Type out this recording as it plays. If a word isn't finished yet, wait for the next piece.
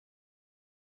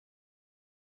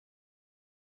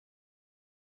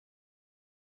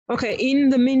Okay, in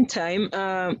the meantime,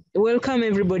 welcome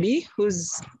everybody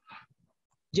who's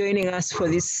joining us for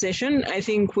this session. I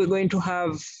think we're going to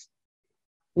have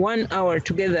 1 hour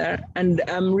together, and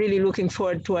I'm really looking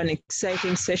forward to an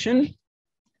exciting session.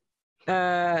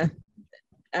 I'm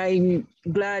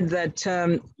glad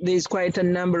that there's quite a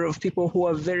number of people who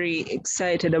are very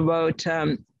excited about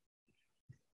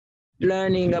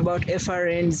learning about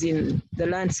FRNs in the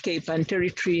landscape and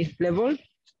territory level.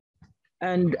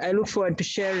 And I look forward to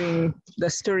sharing the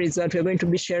stories that we're going to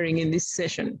be sharing in this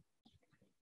session.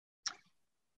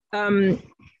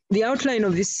 The outline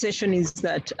of this session is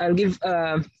that I'll give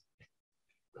an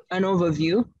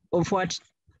overview of what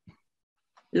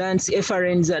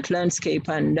FRNs at landscape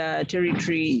and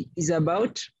territory is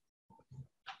about.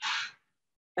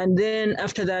 And then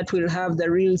after that, we'll have the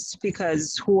real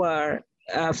speakers who are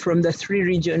from the 3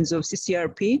 regions of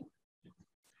CCRP.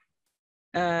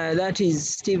 That is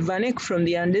Steve Vanek from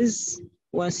the Andes,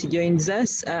 once he joins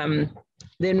us.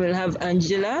 Then we'll have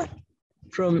Angela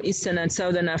from Eastern and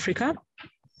Southern Africa.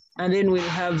 And then we'll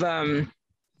have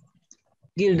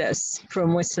Gildas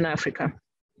from Western Africa.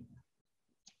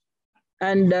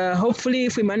 And hopefully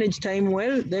if we manage time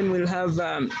well, then we'll have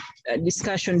a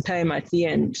discussion time at the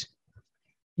end.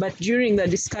 But during the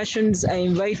discussions, I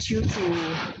invite you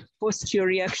to post your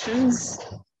reactions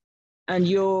and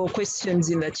your questions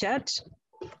in the chat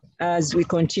as we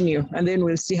continue, and then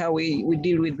we'll see how we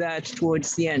deal with that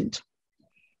towards the end.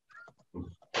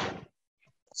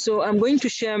 So I'm going to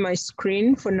share my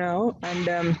screen for now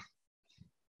and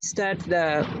start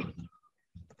the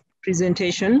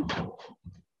presentation.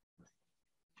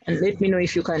 And let me know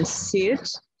if you can see it.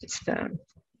 Just,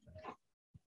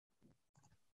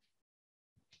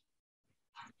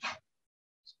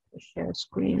 share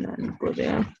screen and go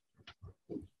there.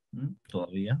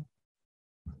 Todavía.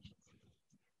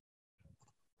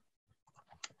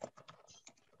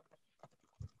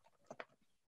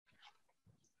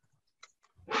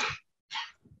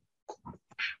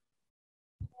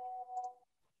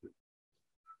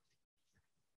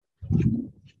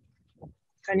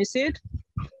 Can you see it?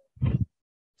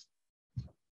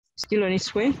 Still on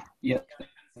its way? Yeah.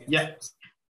 Yeah.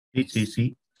 Sí,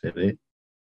 se ve.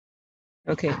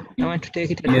 Okay, I want to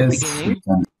take it at the beginning.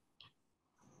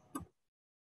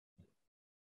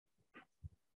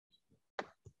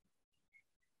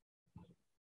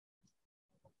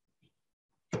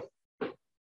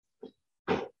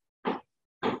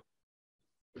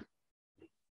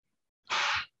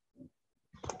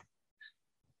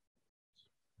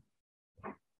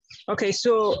 Okay,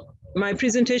 so my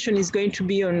presentation is going to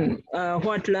be on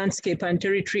what landscape and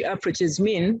territory approaches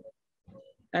mean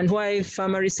and why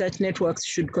farmer research networks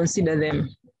should consider them.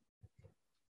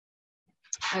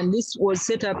 And this was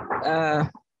set up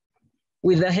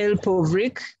with the help of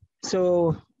Rick.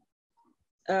 So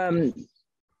the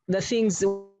things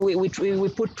we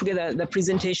put together the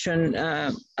presentation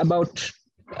about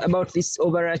this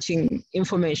overarching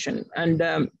information.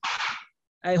 And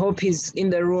I hope he's in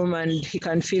the room and he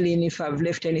can fill in if I've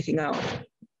left anything out.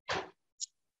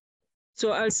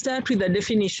 So I'll start with the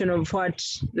definition of what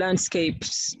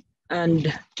landscapes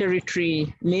and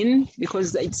territory mean,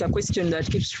 because it's a question that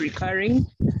keeps recurring.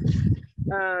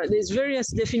 There's various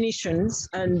definitions,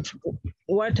 and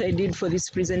what I did for this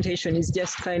presentation is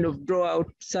just kind of draw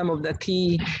out some of the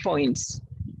key points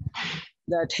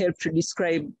that help to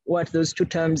describe what those 2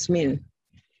 terms mean.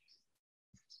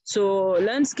 So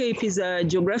landscape is a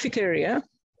geographic area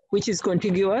which is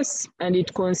contiguous, and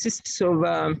it consists of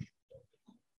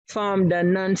farmed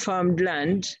and non-farmed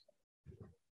land.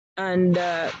 And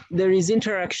there is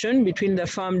interaction between the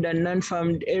farmed and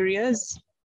non-farmed areas,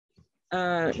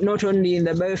 not only in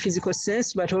the biophysical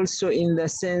sense, but also in the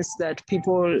sense that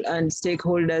people and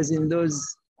stakeholders in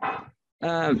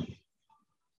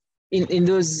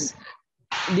those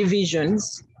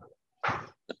divisions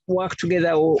work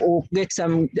together or get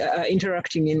some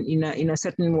interacting in a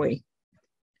certain way.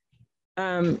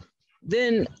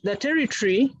 Then the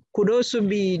territory could also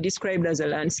be described as a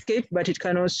landscape, but it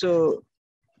can also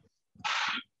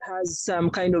has some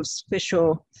kind of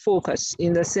special focus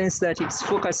in the sense that it's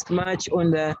focused much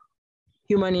on the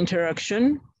human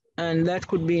interaction, and that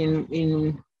could be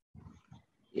in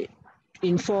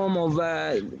form of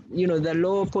the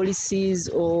law policies,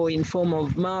 or in form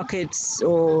of markets,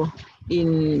 or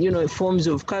in forms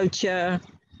of culture.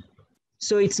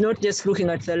 So it's not just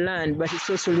looking at the land, but it's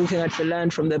also looking at the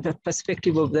land from the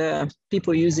perspective of the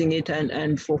people using it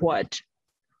and for what.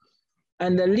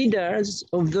 And the leaders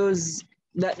of those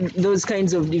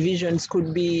kinds of divisions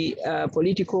could be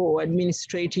political or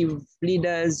administrative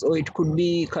leaders, or it could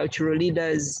be cultural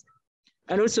leaders.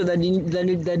 And also the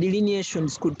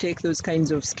delineations could take those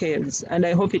kinds of scales. And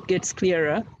I hope it gets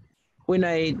clearer when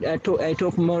I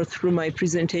talk more through my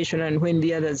presentation and when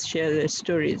the others share their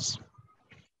stories.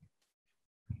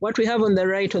 What we have on the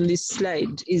right on this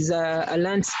slide is a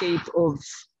landscape of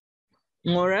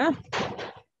Ngora,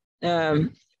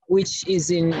 which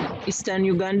is in eastern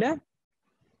Uganda.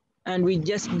 And we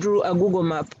just drew a Google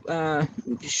map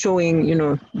showing,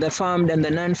 the farmed and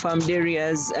the non-farmed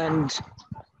areas, and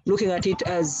looking at it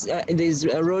as there's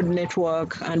a road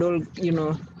network and all,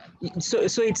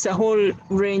 so it's a whole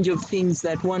range of things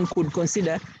that one could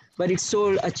consider, but it's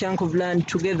all a chunk of land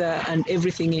together and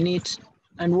everything in it,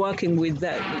 and working with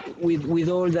that, with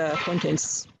all the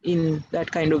contents in that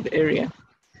kind of area.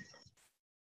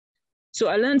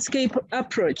 So a landscape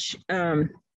approach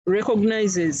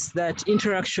recognizes that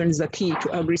interactions are key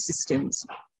to agri-systems.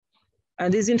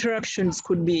 And these interactions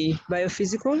could be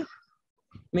biophysical,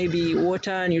 maybe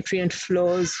water, nutrient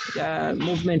flows,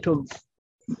 movement of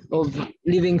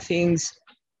living things,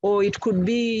 or it could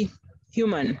be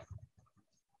human,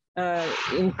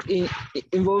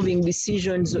 involving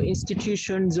decisions or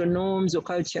institutions or norms or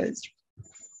cultures.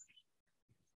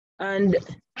 And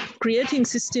creating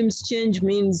systems change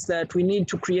means that we need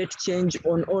to create change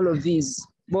on all of these,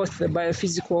 both the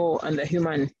biophysical and the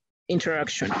human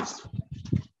interactions.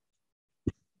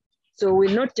 So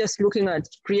we're not just looking at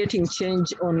creating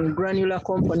change on granular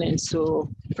components or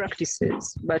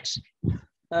practices, but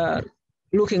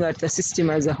looking at the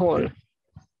system as a whole.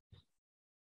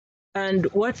 And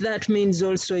what that means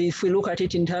also, if we look at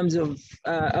it in terms of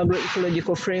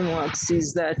agroecological frameworks,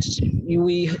 is that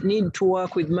we need to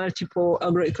work with multiple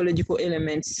agroecological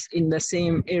elements in the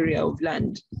same area of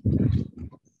land.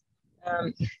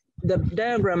 The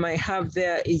diagram I have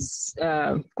there is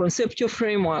a conceptual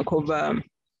framework of a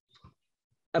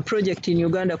project in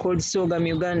Uganda called Sorghum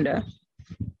Uganda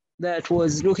that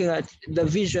was looking at the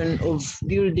vision of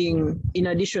building, in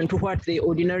addition to what they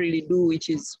ordinarily do, which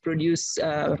is produce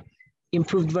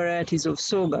improved varieties of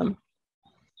sorghum,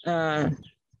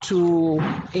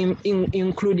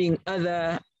 including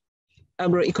other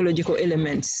agroecological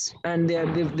elements. And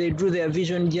they drew their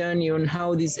vision journey on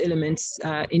how these elements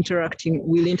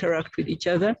will interact with each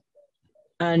other.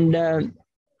 And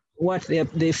what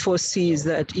they foresee is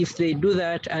that if they do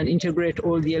that and integrate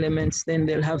all the elements, then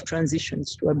they'll have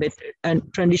transitions to a better, and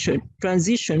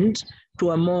transitioned to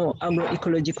a more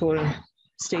agroecological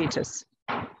status.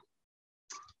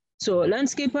 So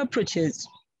landscape approaches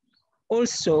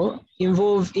also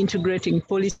involve integrating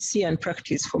policy and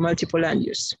practice for multiple land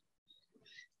use.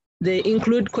 They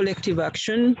include collective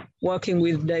action, working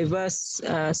with diverse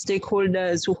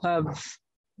stakeholders who have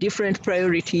different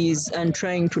priorities and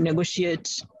trying to negotiate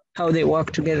how they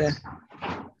work together.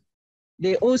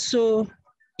 They also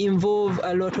involve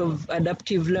a lot of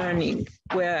adaptive learning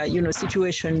where,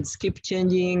 situations keep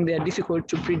changing, they're difficult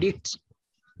to predict,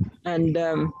 and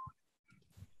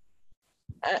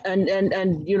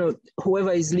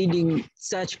whoever is leading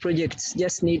such projects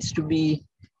just needs to be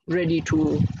ready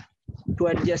to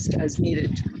adjust as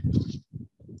needed.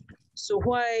 So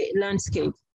why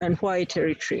landscape and why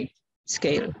territory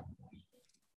scale?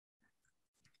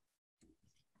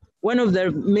 One of the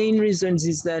main reasons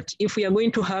is that if we are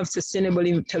going to have sustainable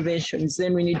interventions,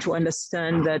 then we need to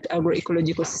understand that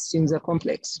agroecological systems are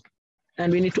complex,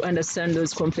 and we need to understand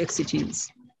those complexities.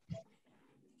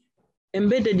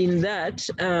 Embedded in that,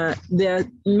 there are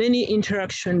many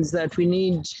interactions that we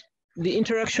need, the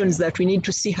interactions that we need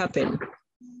to see happen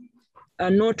are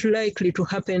not likely to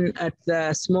happen at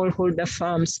the smallholder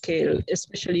farm scale,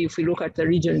 especially if we look at the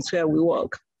regions where we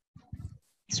work.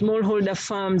 Smallholder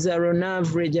farms are on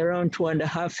average around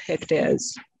 2.5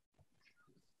 hectares,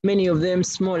 many of them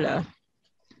smaller,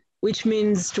 which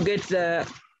means to get the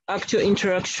actual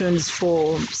interactions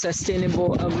for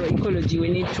sustainable agroecology, we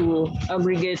need to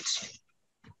aggregate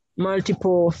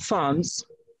multiple farms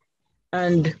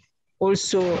and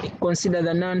also consider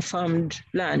the non-farmed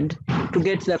land to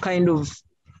get the kind of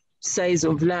size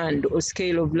of land or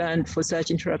scale of land for such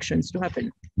interactions to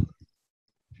happen.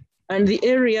 And the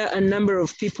area and number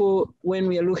of people when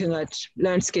we are looking at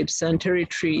landscapes and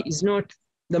territory is not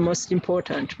the most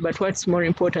important, but what's more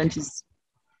important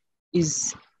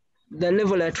is the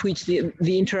level at which the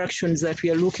interactions that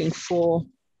we are looking for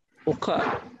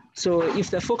occur. So if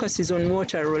the focus is on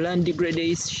water or land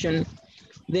degradation,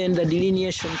 then the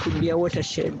delineation could be a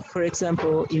watershed, for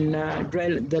example, in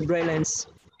the Drylands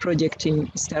project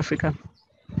in East Africa.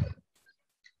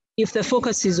 If the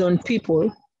focus is on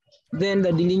people, then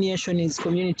the delineation is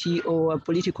community or a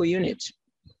political unit.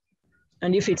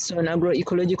 And if it's an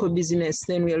agroecological business,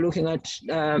 then we are looking at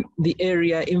the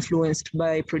area influenced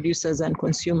by producers and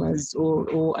consumers,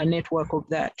 or a network of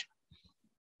that.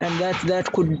 And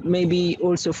that could maybe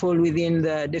also fall within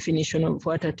the definition of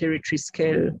what a territory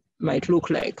scale might look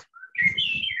like.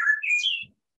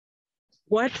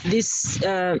 What this,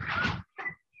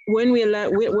 when we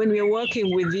are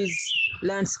working with these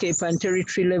landscape and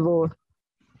territory level,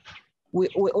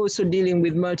 we're also dealing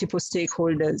with multiple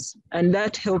stakeholders, and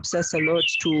that helps us a lot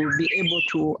to be able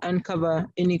to uncover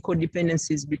any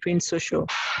codependencies between social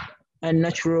and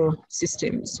natural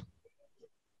systems.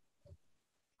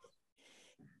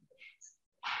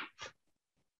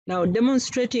 Now,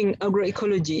 demonstrating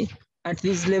agroecology at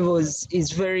these levels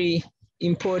is very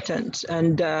important,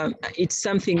 and it's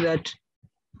something that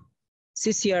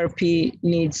CCRP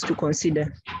needs to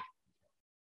consider.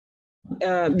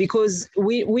 Because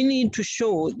we need to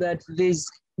show that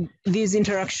these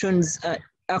interactions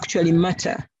actually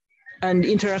matter, and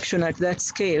interaction at that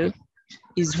scale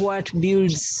is what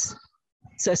builds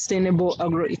sustainable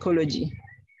agroecology.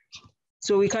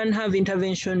 So we can have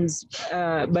interventions,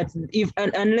 but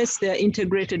unless they're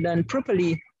integrated and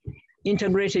properly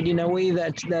integrated in a way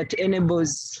that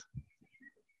enables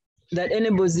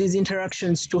these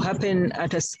interactions to happen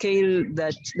at a scale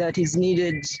that is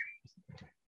needed,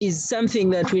 is something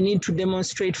that we need to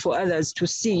demonstrate for others to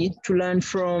see, to learn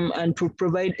from, and to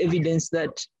provide evidence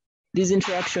that these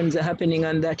interactions are happening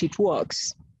and that it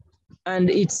works. And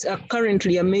it's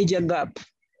currently a major gap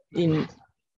in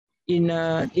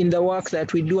the work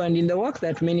that we do and in the work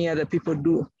that many other people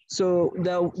do. So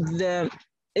the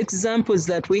examples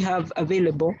that we have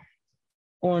available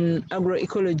on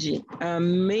agroecology are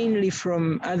mainly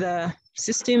from other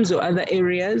systems or other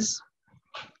areas.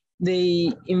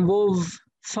 They involve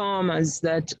farmers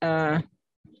that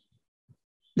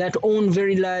own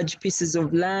very large pieces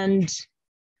of land.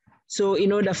 So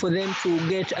in order for them to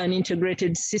get an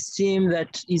integrated system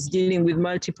that is dealing with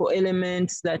multiple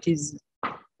elements, that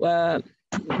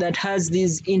has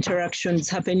these interactions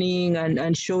happening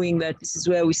and showing that this is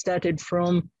where we started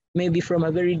from, maybe from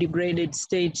a very degraded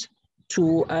state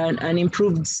to an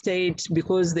improved state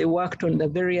because they worked on the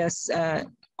various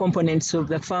components of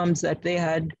the farms that they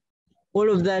had. All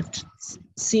of that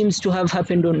seems to have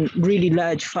happened on really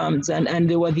large farms, and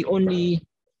they were the only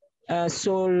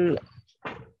sole,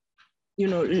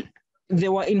 they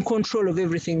were in control of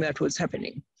everything that was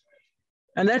happening.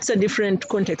 And that's a different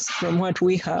context from what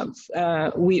we have.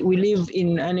 We live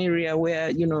in an area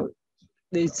where,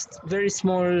 there's very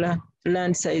small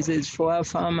land sizes for our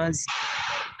farmers,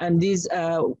 and these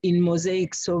are in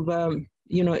mosaics of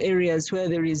areas where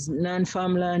there is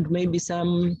non-farmland, maybe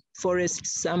some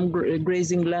forests, some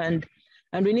grazing land.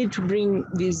 And we need to bring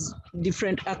these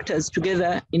different actors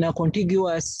together in a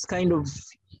contiguous kind of,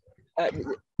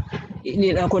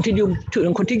 in a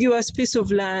contiguous piece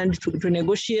of land to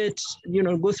negotiate,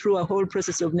 go through a whole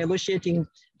process of negotiating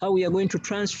how we are going to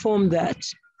transform that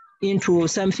into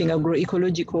something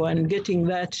agroecological and getting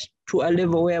that to a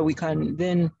level where we can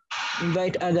then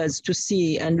invite others to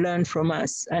see and learn from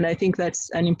us. And I think that's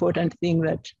an important thing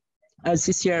that as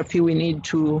CCRP we need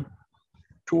to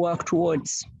work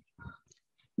towards.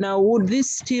 Now, would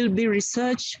this still be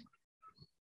research?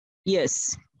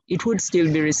 Yes, it would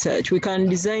still be research. We can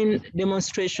design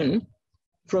demonstration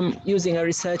from using a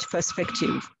research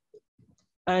perspective.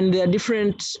 And there are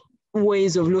different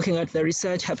ways of looking at the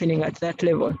research happening at that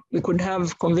level. We could have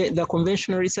the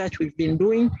conventional research we've been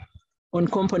doing on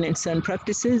components and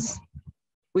practices.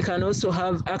 We can also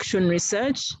have action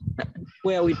research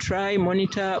where we try,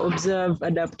 monitor, observe,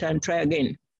 adapt, and try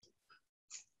again.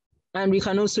 And we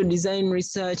can also design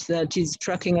research that is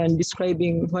tracking and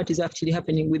describing what is actually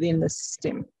happening within the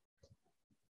system.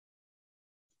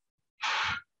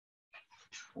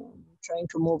 I'm trying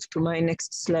to move to my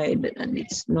next slide and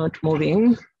it's not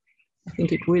moving. I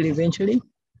think it will eventually.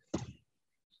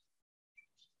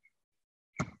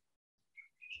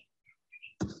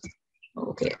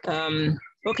 Okay.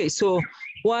 Okay, so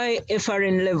why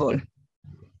FRN level?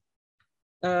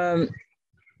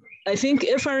 I think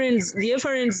the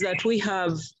FRNs that we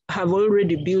have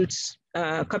already built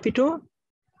capital,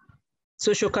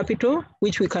 social capital,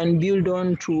 which we can build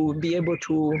on to be able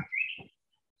to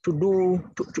build,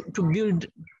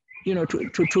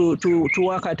 to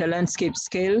work at a landscape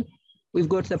scale. We've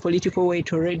got the political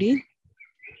weight already.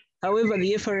 However,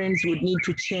 the FRNs would need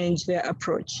to change their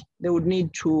approach. They would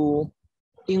need to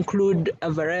include a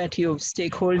variety of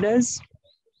stakeholders.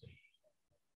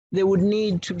 They would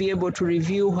need to be able to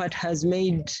review what has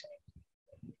made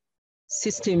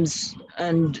systems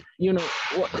and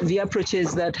the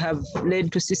approaches that have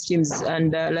led to systems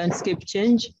and landscape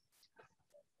change.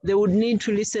 they would need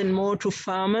to listen more to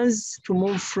farmers to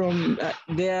move from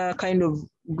their kind of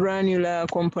granular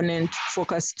component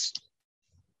focused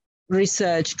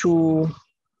research to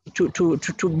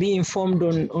be informed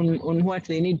on what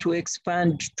they need to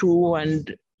expand to,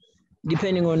 and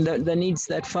depending on the needs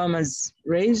that farmers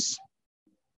raise.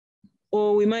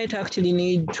 Or we might actually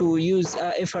need to use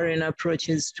FRN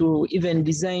approaches to even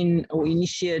design or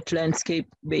initiate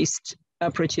landscape-based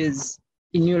approaches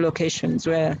in new locations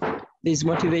where there's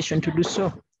motivation to do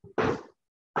so.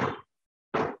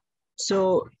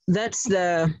 So that's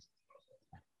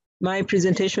my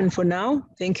presentation for now.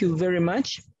 Thank you very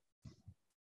much.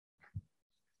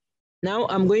 Now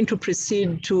I'm going to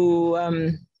proceed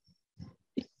to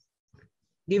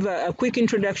give a quick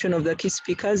introduction of the key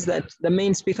speakers, the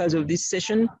main speakers of this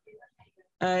session.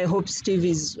 I hope Steve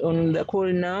is on the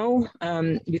call now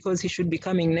because he should be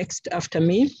coming next after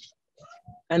me.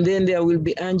 And then there will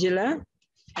be Angela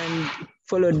and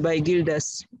followed by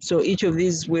Gildas. So each of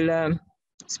these will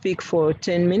speak for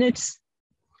 10 minutes,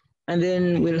 and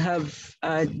then we'll have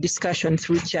a discussion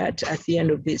through chat at the end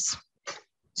of this.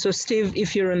 So Steve,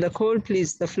 if you're on the call,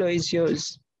 please, the floor is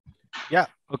yours. Yeah,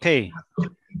 okay.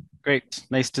 Great,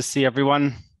 nice to see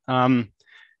everyone.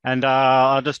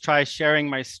 I'll just try sharing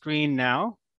my screen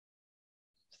now.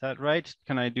 Is that right?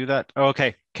 Can I do that? Oh,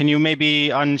 okay, can you maybe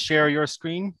unshare your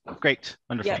screen? Great,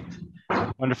 wonderful. Yeah.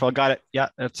 Wonderful, got it. Yeah,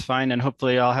 that's fine. And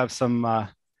hopefully I'll have some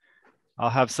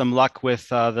luck with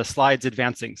the slides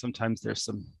advancing. Sometimes there's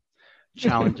some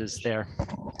challenges there.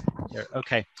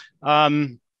 Okay,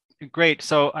 great.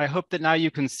 So I hope that now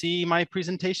you can see my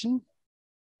presentation.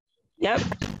 Yep.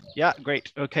 Yeah,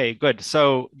 great. Okay, good.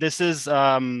 So this is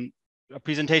a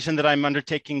presentation that I'm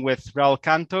undertaking with Raul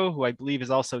Canto, who I believe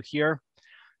is also here.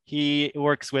 He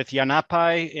works with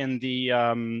Yanapai in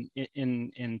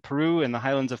Peru, in the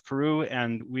highlands of Peru,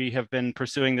 and we have been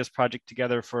pursuing this project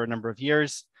together for a number of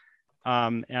years.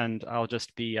 And I'll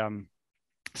just be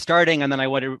starting, and then I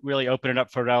want to really open it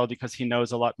up for Raul because he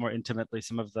knows a lot more intimately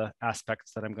some of the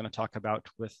aspects that I'm going to talk about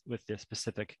with the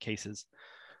specific cases.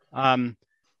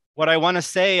 What I want to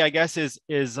say, I guess,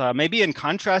 is maybe in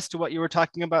contrast to what you were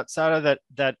talking about, Sara,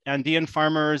 that Andean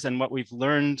farmers and what we've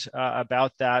learned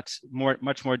about that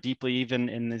much more deeply, even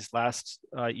in these last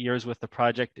years with the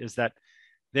project, is that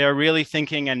they're really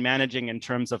thinking and managing in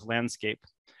terms of landscape.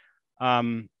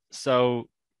 So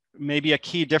maybe a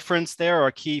key difference there, or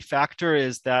a key factor,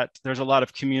 is that there's a lot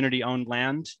of community-owned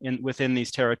land within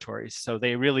these territories. So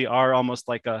they really are almost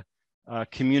like a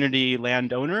community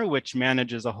landowner, which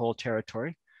manages a whole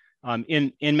territory.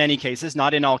 In many cases,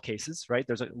 not in all cases, right?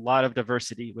 There's a lot of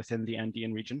diversity within the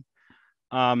Andean region.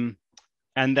 And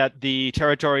that the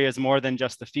territory is more than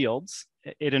just the fields.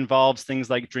 It involves things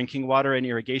like drinking water and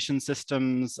irrigation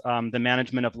systems. The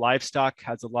management of livestock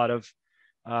has a lot of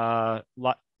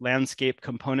landscape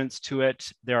components to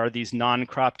it. There are these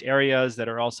non-cropped areas that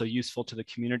are also useful to the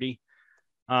community.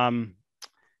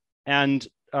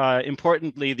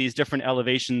 Importantly, these different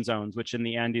elevation zones, which in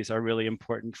the Andes are really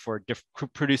important for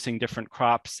producing different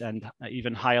crops, and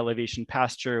even high elevation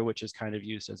pasture, which is kind of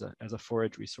used as a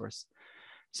forage resource.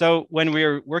 So when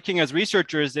we're working as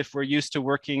researchers, if we're used to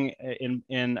working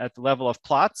at the level of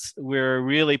plots, we're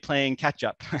really playing catch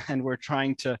up and we're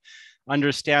trying to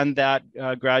understand that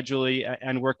gradually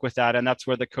and work with that. And that's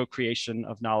where the co-creation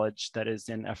of knowledge that is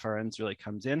in FRNs really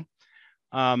comes in.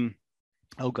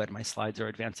 Oh, good, my slides are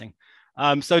advancing.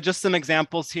 So just some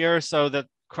examples here. So that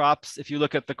crops, if you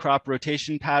look at the crop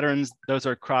rotation patterns, those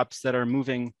are crops that are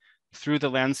moving through the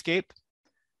landscape.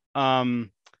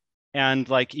 And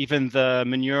like even the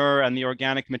manure and the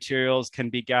organic materials can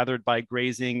be gathered by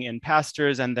grazing in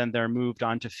pastures, and then they're moved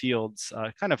onto fields,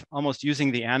 kind of almost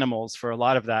using the animals for a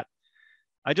lot of that.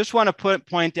 I just want to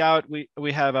point out,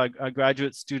 we have a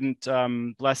graduate student,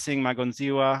 Blessing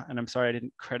Magonziwa, and I'm sorry I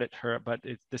didn't credit her, but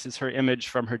this is her image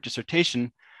from her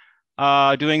dissertation,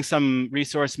 doing some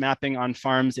resource mapping on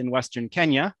farms in Western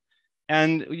Kenya.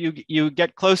 And you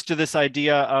get close to this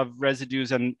idea of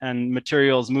residues and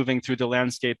materials moving through the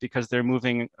landscape because they're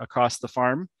moving across the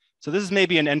farm. So this is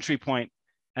maybe an entry point,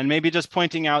 and maybe just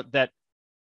pointing out that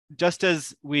just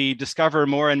as we discover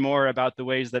more and more about the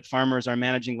ways that farmers are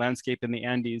managing landscape in the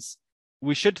Andes,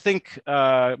 we should think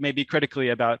maybe critically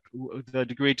about the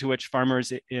degree to which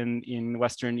farmers in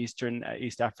Western,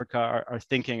 East Africa are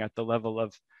thinking at the level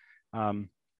of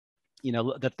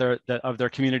of their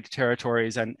community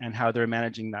territories and how they're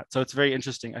managing that. So it's very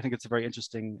interesting. I think it's a very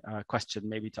interesting question,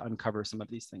 maybe, to uncover some of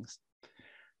these things.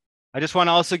 I just want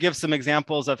to also give some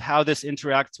examples of how this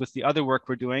interacts with the other work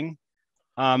we're doing.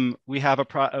 We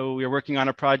are working on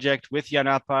a project with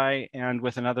Yanapai and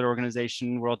with another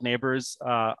organization, World Neighbors,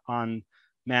 on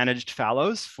managed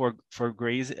fallows for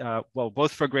graze, well,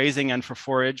 both for grazing and for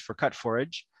forage, for cut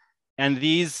forage. And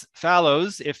these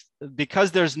fallows,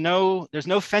 because there's no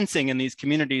fencing in these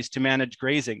communities to manage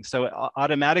grazing, so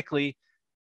automatically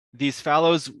these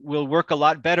fallows will work a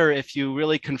lot better if you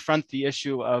really confront the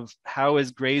issue of how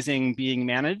is grazing being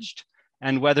managed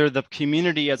and whether the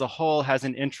community as a whole has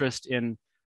an interest in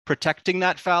protecting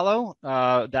that fallow,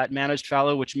 that managed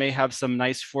fallow, which may have some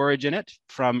nice forage in it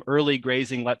from early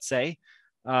grazing, let's say,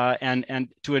 and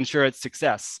to ensure its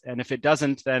success. And if it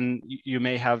doesn't, then you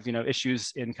may have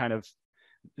issues in kind of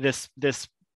this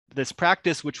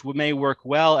practice, which may work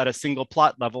well at a single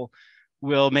plot level,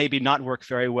 will maybe not work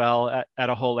very well at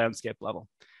a whole landscape level.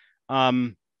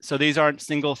 So these aren't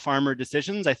single farmer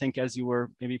decisions, I think, as you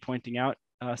were maybe pointing out,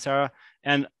 Sarah,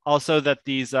 and also that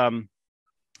these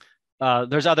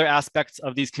there's other aspects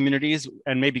of these communities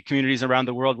and maybe communities around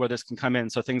the world where this can come in.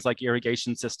 So things like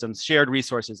irrigation systems, shared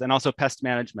resources, and also pest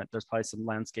management. There's probably some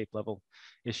landscape level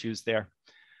issues there.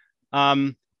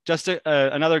 Just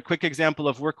another quick example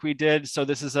of work we did. So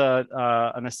this is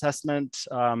an assessment,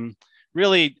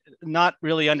 really not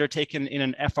really undertaken in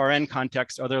an FRN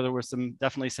context, although there were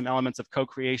definitely some elements of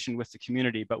co-creation with the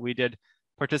community, but we did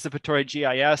participatory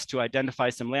GIS to identify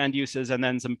some land uses and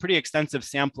then some pretty extensive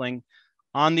sampling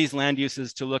on these land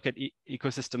uses to look at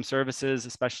ecosystem services,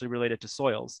 especially related to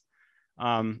soils.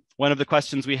 One of the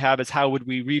questions we have is how would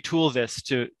we retool this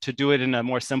to do it in a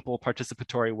more simple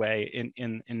participatory way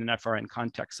in an FRN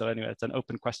context. So anyway, it's an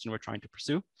open question we're trying to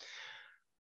pursue.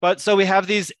 But so we have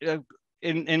these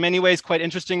in many ways quite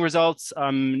interesting results,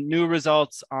 new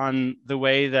results on the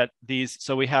way that these,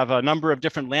 so we have a number of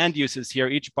different land uses here.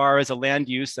 Each bar is a land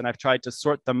use, and I've tried to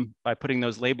sort them by putting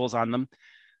those labels on them.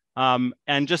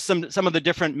 And just some of the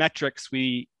different metrics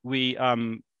we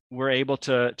were able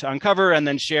to uncover and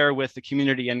then share with the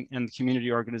community and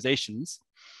community organizations.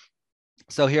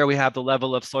 So here we have the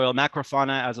level of soil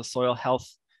macrofauna as a soil health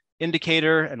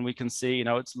indicator, and we can see,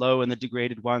 it's low in the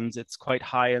degraded ones. It's quite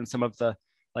high in some of the,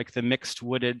 like the mixed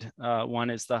wooded one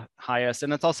is the highest,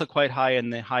 and it's also quite high in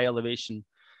the high elevation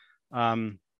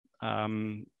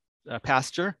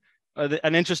pasture.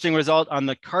 An interesting result on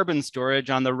the carbon storage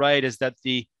on the right is that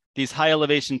these high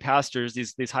elevation pastures,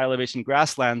 these high elevation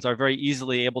grasslands are very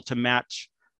easily able to match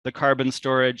the carbon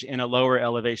storage in a lower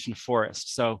elevation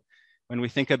forest. So when we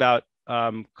think about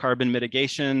carbon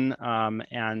mitigation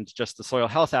and just the soil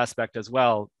health aspect as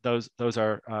well, those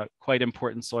are quite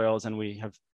important soils, and we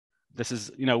have, this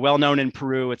is well known in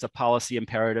Peru. It's a policy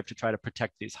imperative to try to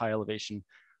protect these high elevation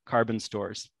carbon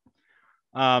stores.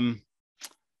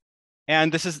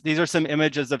 And these are some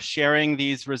images of sharing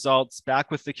these results back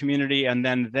with the community, and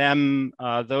then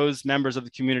those members of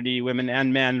the community, women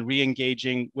and men,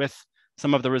 re-engaging with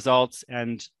some of the results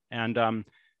and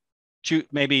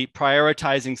maybe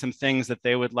prioritizing some things that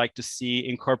they would like to see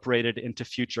incorporated into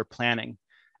future planning.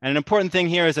 And an important thing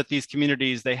here is that these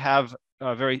communities, they have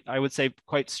very, I would say,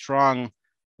 quite strong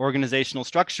organizational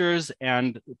structures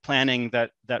and planning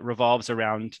that revolves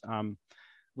around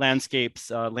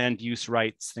landscapes, land use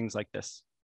rights, things like this.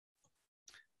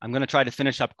 I'm going to try to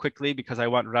finish up quickly because I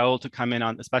want Raul to come in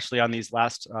on, especially on these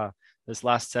this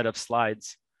last set of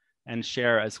slides, and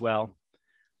share as well.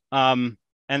 And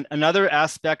another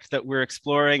aspect that we're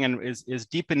exploring and is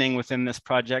deepening within this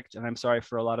project, and I'm sorry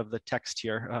for a lot of the text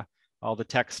here, all the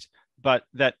text, but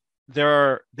that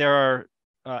there are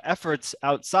efforts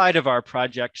outside of our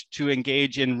project to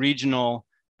engage in regional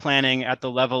planning at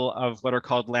the level of what are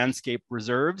called landscape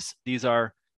reserves. These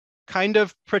are kind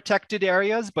of protected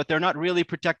areas, but they're not really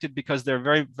protected because they're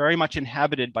very, very much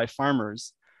inhabited by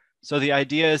farmers. So the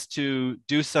idea is to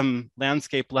do some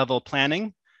landscape level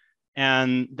planning,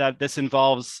 and that this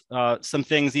involves some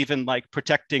things even like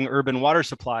protecting urban water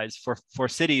supplies for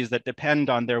cities that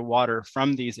depend on their water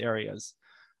from these areas,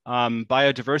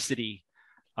 biodiversity,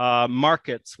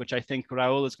 markets, which I think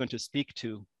Raul is going to speak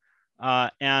to.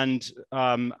 I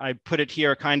put it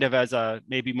here kind of as a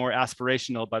maybe more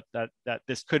aspirational, but that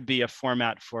this could be a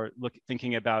format for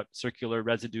thinking about circular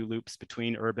residue loops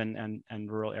between urban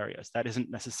and rural areas. That isn't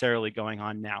necessarily going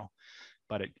on now,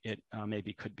 but it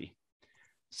maybe could be.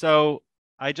 So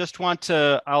I just want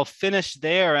to, I'll finish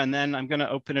there, and then I'm going to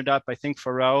open it up, I think,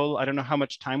 for Raul. I don't know how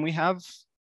much time we have.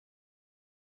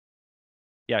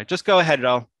 Yeah, just go ahead,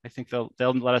 Raul. I think they'll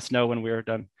let us know when we're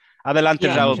done. Adelante,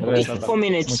 Yeah, Raul. 4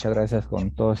 minutes. Muchas gracias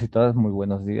con todos y todas. Muy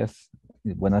buenos días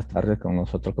y buenas tardes con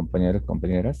nosotros, compañeros y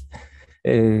compañeras.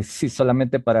 Sí,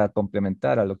 solamente para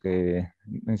complementar a lo que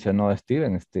mencionó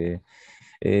Steven,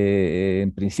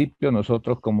 en principio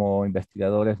nosotros como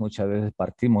investigadores muchas veces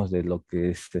partimos de lo que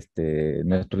es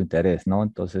nuestro interés, ¿no?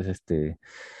 Entonces,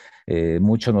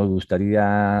 Mucho nos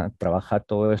gustaría trabajar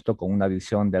todo esto con una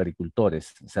visión de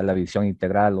agricultores, o sea, la visión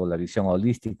integral o la visión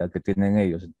holística que tienen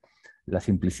ellos. La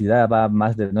simplicidad va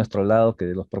más de nuestro lado que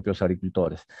de los propios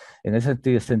agricultores. En ese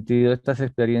sentido, estas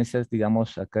experiencias,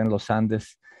 digamos, acá en los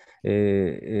Andes,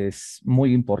 es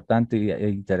muy importante e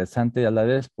interesante a la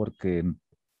vez porque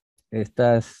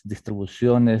estas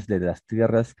distribuciones de las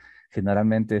tierras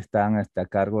generalmente están a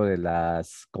cargo de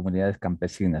las comunidades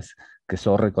campesinas, que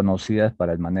son reconocidas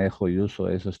para el manejo y uso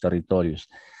de esos territorios.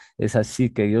 Es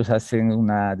así que ellos hacen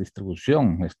una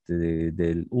distribución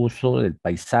del uso del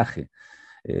paisaje.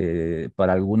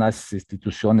 Para algunas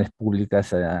instituciones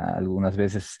públicas, algunas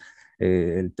veces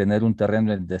el tener un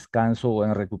terreno en descanso o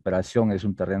en recuperación es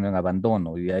un terreno en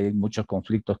abandono y hay muchos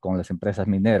conflictos con las empresas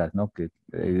mineras, ¿no? Que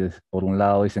por un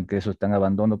lado dicen que eso está en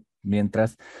abandono,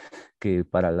 mientras que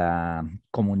para la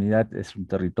comunidad es un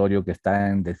territorio que está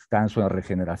en descanso, en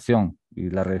regeneración. Y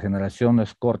la regeneración no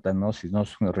es corta, ¿no? Sino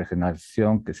es una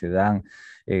regeneración que se dan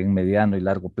en mediano y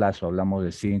largo plazo, hablamos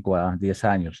de 5 a 10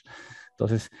 años.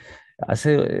 Entonces,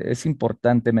 es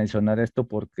importante mencionar esto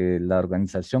porque la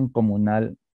organización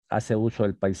comunal hace uso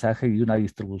del paisaje y una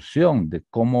distribución de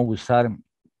cómo usar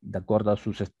de acuerdo a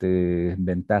sus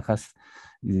ventajas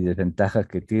y desventajas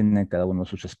que tienen cada uno de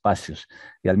sus espacios.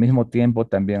 Y al mismo tiempo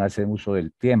también hace uso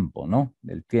del tiempo, ¿no?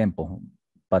 Del tiempo,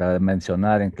 para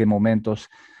mencionar en qué momentos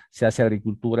se hace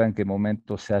agricultura, en qué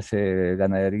momentos se hace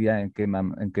ganadería, en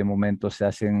qué momentos se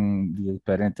hacen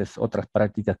diferentes otras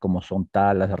prácticas como son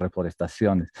talas,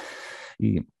 reforestaciones.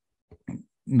 Y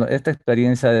esta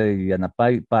experiencia de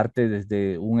Yanapay parte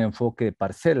desde un enfoque de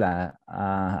parcela,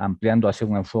 ampliando hacia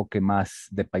un enfoque más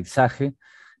de paisaje,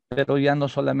 pero ya no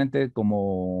solamente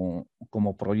como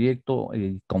proyecto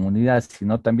y comunidad,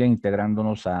 sino también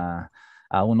integrándonos a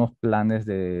unos planes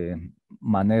de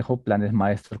manejo, planes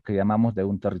maestros que llamamos de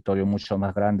un territorio mucho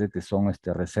más grande, que son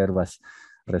reservas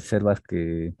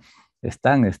que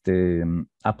están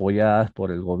apoyadas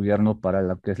por el gobierno para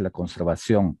lo que es la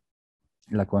conservación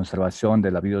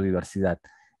de la biodiversidad.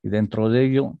 Y dentro de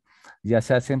ello ya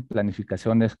se hacen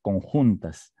planificaciones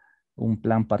conjuntas, un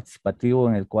plan participativo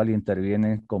en el cual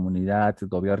intervienen comunidades,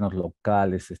 gobiernos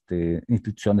locales,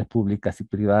 instituciones públicas y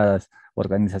privadas,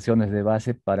 organizaciones de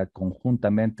base para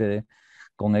conjuntamente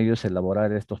con ellos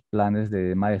elaborar estos planes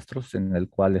de maestros en el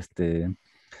cual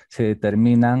se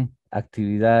determinan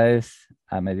actividades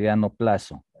a mediano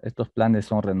plazo. Estos planes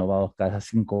son renovados cada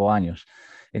 5 años,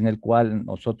 en el cual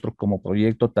nosotros como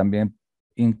proyecto también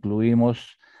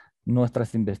incluimos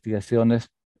nuestras investigaciones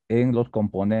en los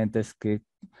componentes que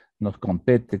nos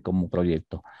compete como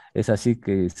proyecto. Es así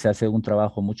que se hace un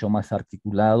trabajo mucho más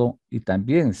articulado y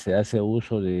también se hace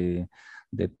uso de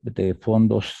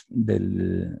fondos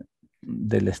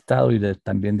del Estado y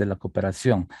también de la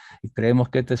cooperación. Y creemos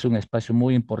que este es un espacio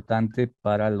muy importante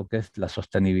para lo que es la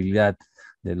sostenibilidad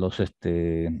de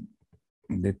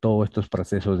de todos estos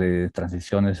procesos de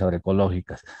transiciones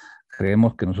agroecológicas.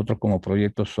 Creemos que nosotros como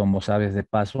proyecto somos aves de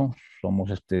paso,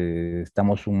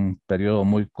 estamos un periodo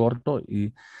muy corto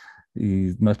y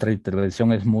nuestra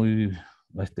intervención es muy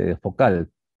focal,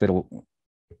 pero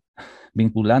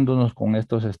vinculándonos con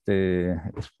estos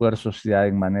esfuerzos ya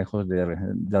en manejos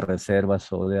de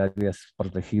reservas o de áreas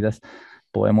protegidas,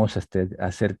 podemos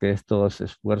hacer que estos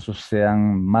esfuerzos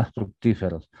sean más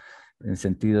fructíferos, en el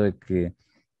sentido de que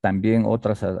también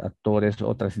otros actores,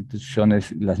 otras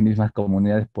instituciones, las mismas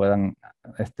comunidades puedan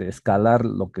escalar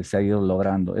lo que se ha ido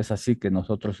logrando. Es así que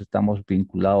nosotros estamos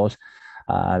vinculados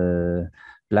al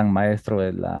plan maestro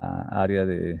de la área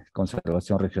de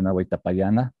conservación regional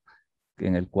Huaytapallana,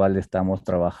 en el cual estamos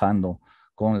trabajando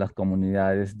con las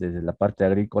comunidades desde la parte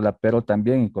agrícola, pero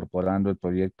también incorporando el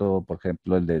proyecto, por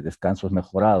ejemplo, el de descansos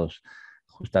mejorados,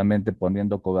 justamente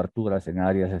poniendo coberturas en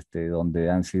áreas donde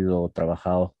han sido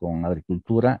trabajados con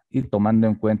agricultura y tomando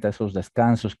en cuenta esos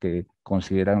descansos que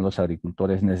consideran los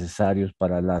agricultores necesarios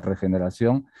para la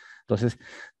regeneración. Entonces,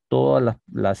 todas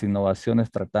las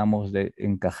innovaciones tratamos de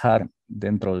encajar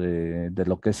dentro de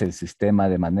lo que es el sistema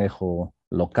de manejo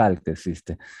local que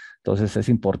existe. Entonces es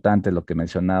importante lo que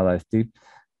mencionaba Steve,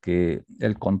 que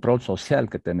el control social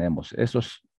que tenemos, eso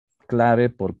es clave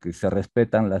porque se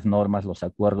respetan las normas, los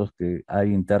acuerdos que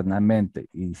hay internamente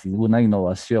y si una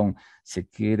innovación se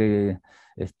quiere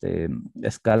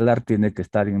escalar, tiene que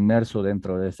estar inmerso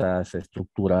dentro de esa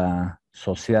estructura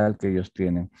social que ellos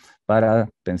tienen para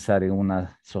pensar en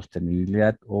una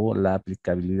sostenibilidad o la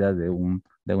aplicabilidad de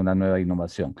una nueva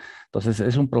innovación. Entonces,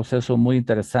 es un proceso muy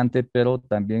interesante, pero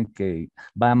también que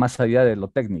va más allá de lo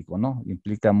técnico, ¿no?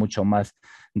 Implica mucho más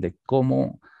de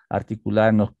cómo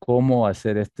articularnos, cómo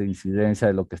hacer esta incidencia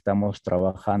de lo que estamos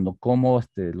trabajando, cómo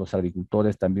los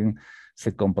agricultores también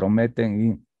se comprometen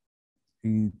y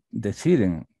y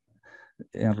deciden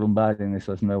enrumbar en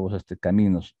esos nuevos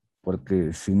caminos,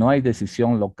 porque si no hay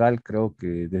decisión local, creo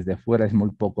que desde afuera es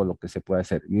muy poco lo que se puede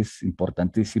hacer, y es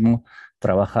importantísimo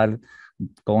trabajar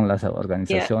con las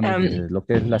organizaciones, desde lo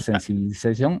que es la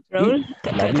sensibilización Raul,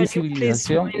 y la can you please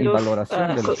visibilización y wind off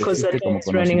valoración de lo que because the existe time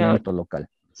como is running out? conocimiento local,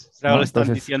 Raúl, ¿no? están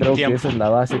Entonces, diciendo creo que tiempo. esa es la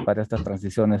base para estas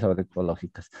transiciones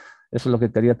agroecológicas. Eso es lo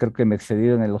que quería, creo que me he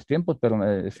excedido en los tiempos, pero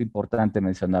es importante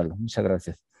mencionarlo. Muchas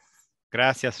gracias.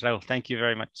 Gracias, Raúl. Thank you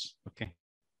very much. Okay.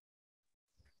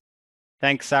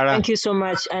 Thanks, Sarah. Thank you so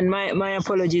much, and my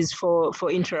apologies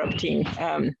for interrupting.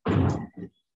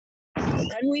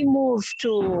 Can we move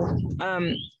to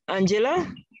Angela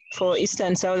for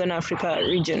Eastern Southern Africa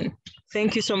region?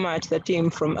 Thank you so much, the team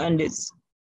from Andes.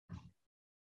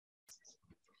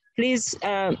 Please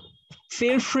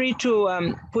feel free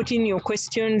to put in your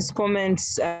questions,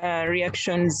 comments,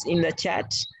 reactions in the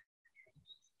chat.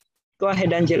 Go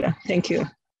ahead, Angela. Thank you.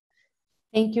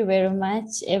 Thank you very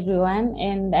much, everyone.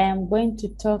 And I am going to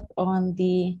talk on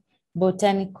the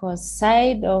botanical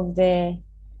side of the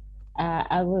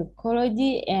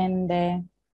agroecology and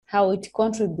how it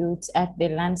contributes at the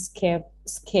landscape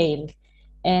scale.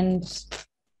 And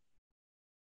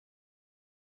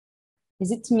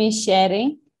is it me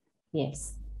sharing?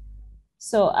 Yes.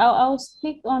 So I'll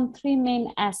speak on three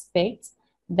main aspects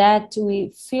that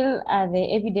we feel are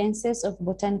the evidences of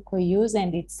botanical use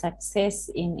and its success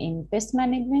in pest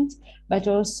management, but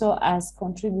also as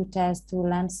contributors to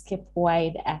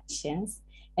landscape-wide actions.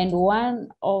 And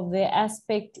one of the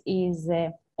aspects is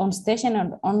on-station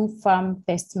and on-farm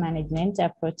pest management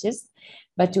approaches,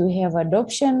 but we have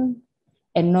adoption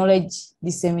and knowledge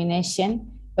dissemination,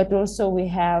 but also we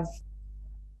have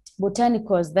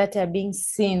botanicals that are being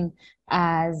seen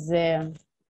as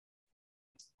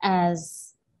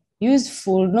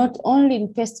useful not only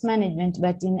in pest management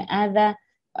but in other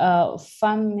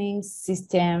farming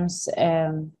systems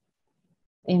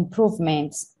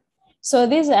improvements. So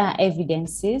these are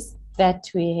evidences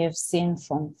that we have seen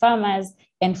from farmers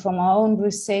and from our own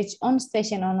research on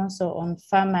station and also on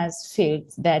farmers'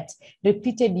 fields, that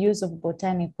repeated use of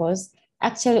botanicals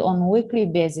actually on a weekly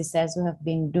basis, as we have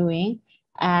been doing,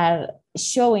 are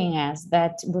showing us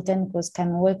that botanicals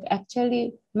can work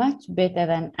actually much better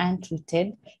than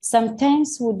untreated,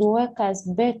 sometimes would work as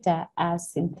better as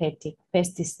synthetic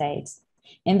pesticides.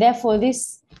 And therefore,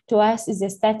 this to us is a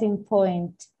starting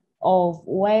point of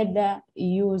wider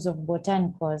use of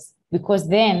botanicals, because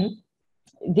then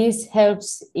this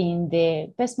helps in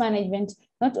the pest management,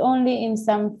 not only in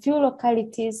some few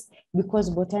localities, because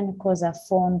botanicals are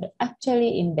found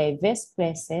actually in diverse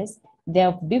places. They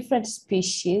are different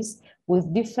species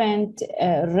with different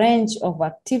range of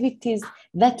activities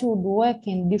that would work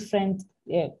in different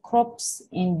crops,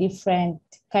 in different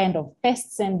kind of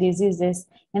pests and diseases,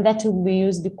 and that would be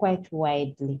used quite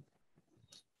widely.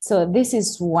 So this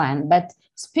is one. But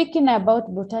speaking about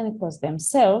botanicals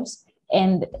themselves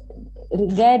and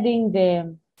regarding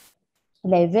the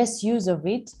diverse use of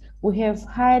it, we have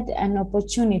had an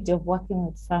opportunity of working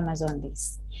with farmers on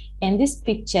this. And these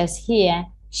pictures here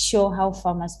show how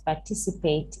farmers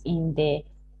participate in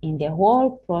the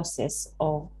whole process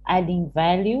of adding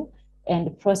value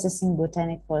and processing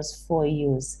botanicals for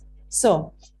use.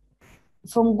 So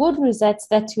from good results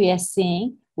that we are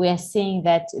seeing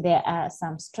that there are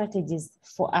some strategies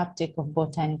for uptake of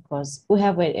botanicals. We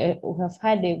have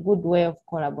had a good way of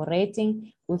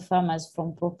collaborating with farmers,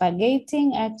 from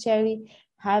propagating, actually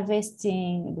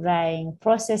harvesting, drying,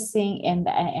 processing, and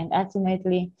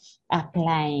ultimately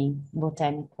applying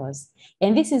botanicals.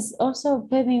 And this is also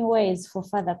paving ways for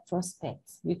further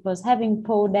prospects, because having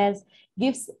powders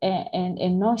gives a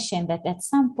notion that at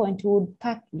some point we would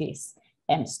pack this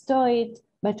and store it,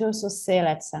 but also sell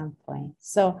at some point.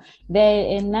 So there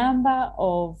are a number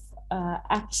of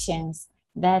actions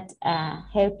that are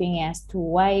helping us to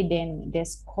widen the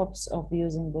scopes of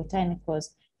using botanicals,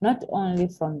 not only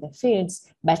from the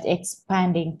fields, but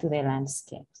expanding to the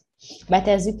landscapes. But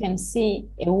as you can see,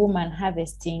 a woman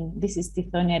harvesting, this is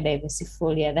Tithonia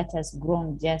diversifolia that has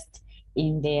grown just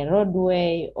in the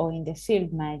roadway or in the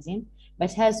field margin,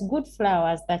 but has good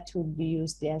flowers that would be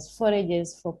used as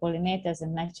forages for pollinators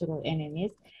and natural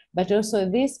enemies. But also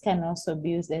this can also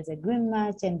be used as a green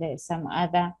mulch and some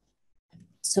other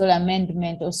soil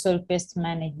amendment or soil pest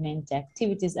management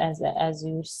activities, as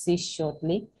you will see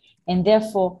shortly. And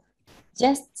therefore,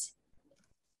 just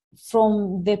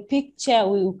from the picture,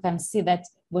 we can see that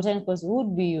botanicals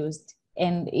would be used,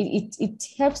 and it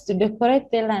helps to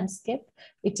decorate the landscape.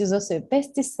 It is also a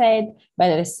pesticide, but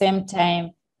at the same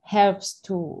time helps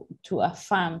to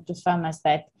affirm to farmers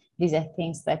that these are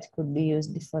things that could be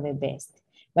used for the best.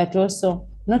 but also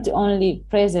not only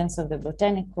presence of the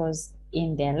botanicals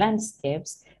in their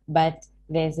landscapes, but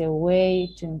there's a way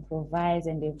to improvise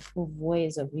and improve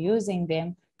ways of using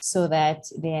them so that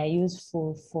they are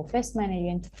useful for pest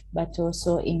management, but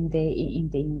also in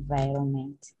the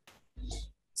environment.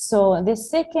 So the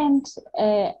second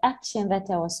action that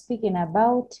I was speaking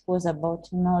about was about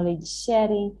knowledge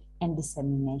sharing and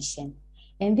dissemination.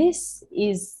 And this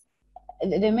is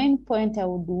the main point I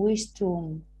would wish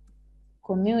to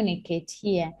communicate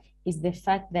here, is the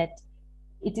fact that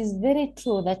it is very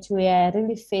true that we are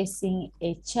really facing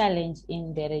a challenge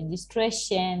in the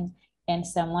registration and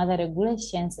some other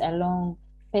regulations along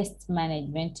pest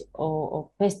management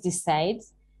or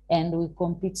pesticides, and we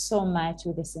compete so much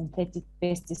with the synthetic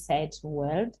pesticides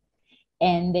world.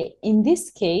 And in this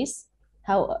case,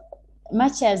 how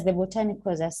much as the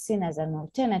botanicals are seen as an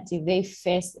alternative, they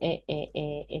face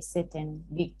a certain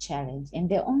big challenge. And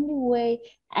the only way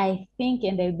I think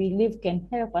and I believe can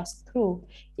help us through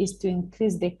is to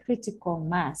increase the critical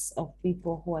mass of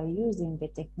people who are using the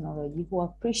technology, who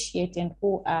appreciate and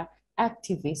who are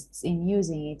activists in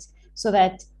using it, so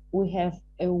that we have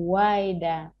a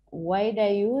wider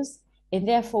use, and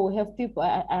therefore we have people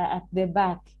at the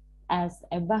back as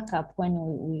a backup when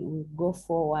we go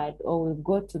forward, or we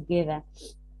go together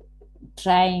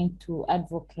trying to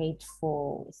advocate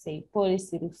for, say,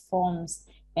 policy reforms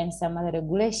and some other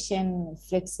regulation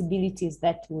flexibilities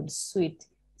that would suit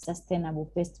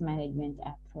sustainable pest management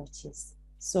approaches.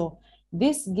 So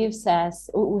this gives us,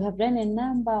 we have done a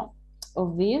number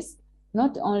of these,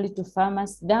 not only to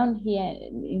farmers. Down here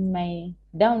in my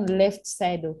down left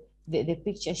side of the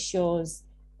picture shows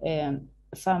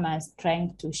farmers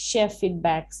trying to share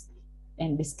feedbacks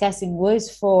and discussing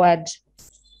ways forward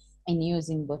in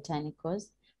using botanicals.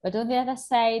 But on the other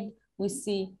side, we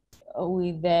see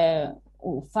with the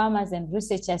farmers and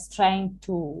researchers trying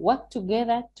to work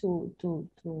together to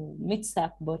mix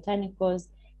up botanicals,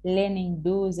 learning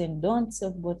do's and don'ts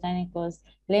of botanicals,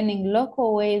 learning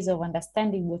local ways of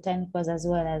understanding botanicals, as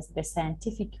well as the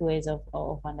scientific ways of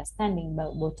understanding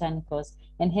botanicals,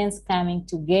 and hence coming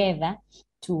together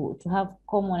to have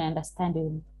common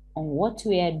understanding on what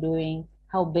we are doing,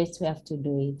 how best we have to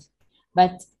do it.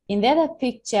 But in the other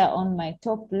picture on my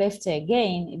top left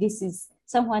again, this is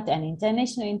somewhat an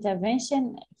international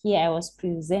intervention. Here I was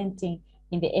presenting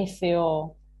in the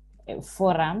FAO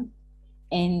forum.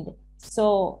 And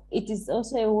so it is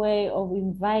also a way of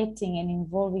inviting and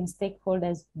involving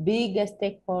stakeholders, bigger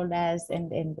stakeholders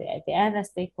and the other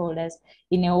stakeholders,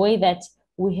 in a way that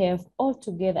we have all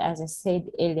together, as I said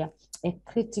earlier, a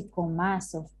critical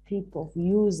mass of people,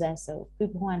 users, of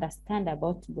people who understand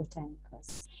about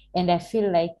botanicals. And I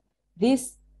feel like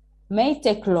this may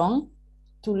take long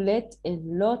to let a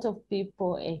lot of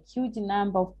people, a huge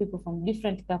number of people from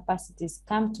different capacities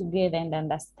come together and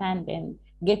understand and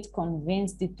get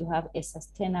convinced to have a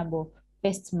sustainable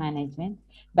pest management.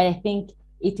 But I think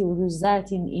it will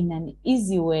result in an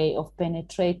easy way of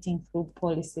penetrating through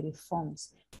policy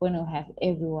reforms when we have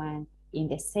everyone in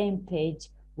the same page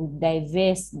with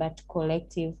diverse but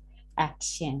collective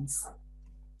actions.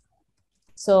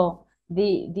 So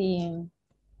the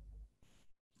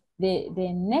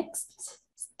next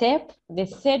step, the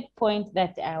third point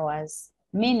that I was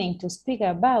meaning to speak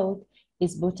about,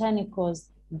 is botanicals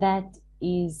that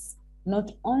is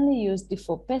not only used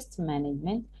for pest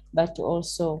management, but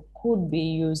also could be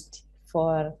used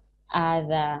for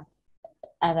other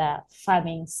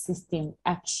farming system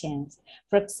actions.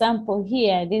 For example,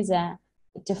 here, these are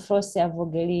Tephrosia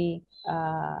vogeli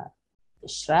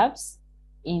shrubs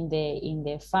in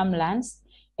the farmlands,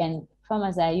 and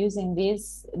farmers are using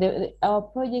this. Our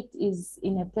project is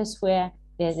in a place where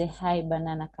there's a high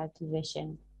banana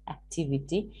cultivation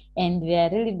activity, and they are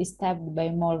really disturbed by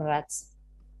mole rats.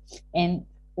 And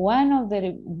one of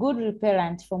the good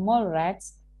repellent for mole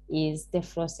rats is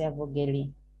Tephrosia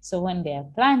vogeli. So when they are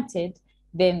planted,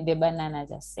 then the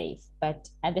bananas are safe, but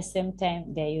at the same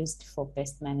time, they're used for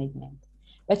pest management.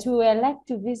 But we were like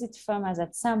to visit farmers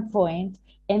at some point,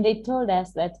 and they told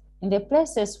us that in the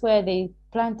places where they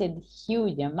planted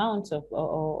huge amounts of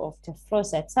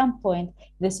Tephrosia, at some point,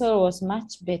 the soil was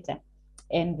much better.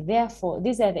 And therefore,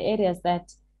 these are the areas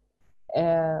that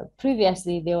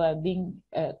previously they were being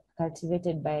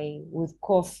cultivated with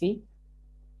coffee.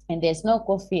 And there's no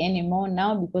coffee anymore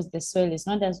now because the soil is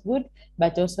not as good,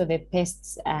 but also the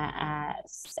pests are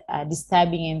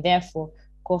disturbing, and therefore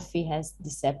coffee has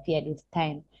disappeared with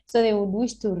time. So they would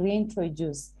wish to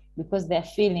reintroduce, because they're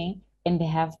feeling and they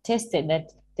have tested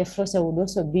that Tephrosia would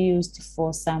also be used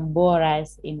for some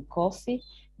borers in coffee,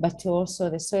 but also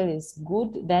the soil is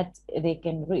good that they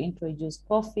can reintroduce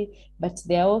coffee, but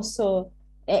they're also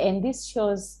And this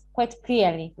shows quite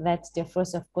clearly that the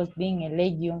frost, of course, being a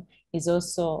legume, is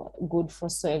also good for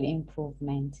soil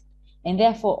improvement. And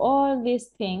therefore, all these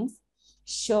things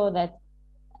show that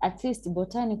at least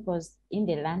botanicals in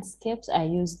the landscapes are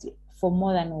used for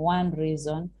more than one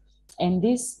reason. And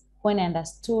this, when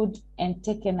understood and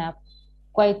taken up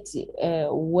quite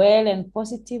well and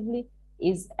positively,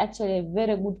 is actually a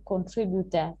very good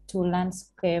contributor to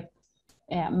landscape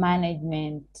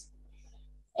management.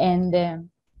 And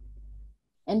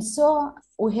so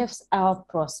we have our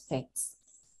prospects.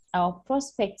 Our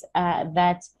prospects are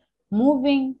that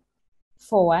moving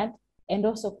forward and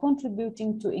also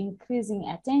contributing to increasing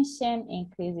attention,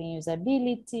 increasing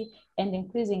usability, and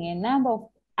increasing a number of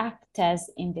actors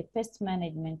in the pest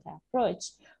management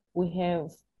approach, we have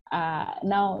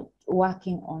now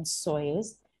working on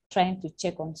soils, trying to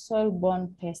check on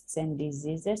soil-borne pests and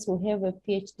diseases. We have a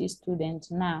PhD student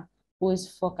now who is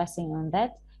focusing on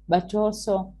that, but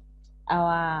also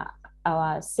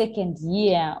our second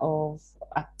year of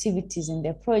activities in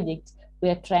the project, we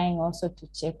are trying also to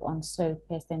check on soil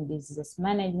pest and diseases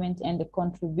management and the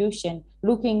contribution,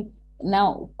 looking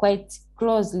now quite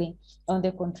closely on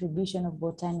the contribution of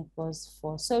botanicals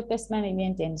for soil pest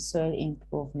management and soil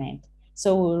improvement.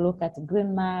 So we'll look at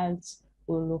green mulch,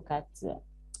 we'll look at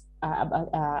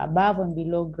above and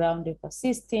below ground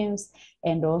ecosystems,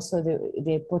 and also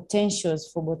the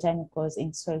potentials for botanicals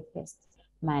in soil pest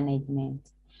management.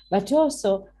 But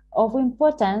also of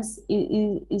importance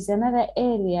is another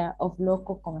area of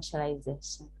local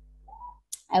commercialization.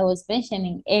 I was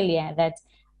mentioning earlier that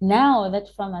now that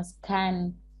farmers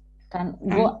can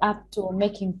go up to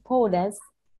making powders.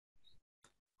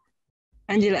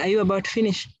 Angela, are you about to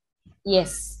finish?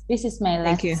 Yes, this is my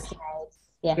last slide.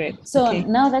 Yeah. Great. So okay.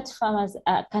 Now that farmers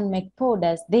can make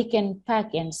powders, they can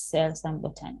pack and sell some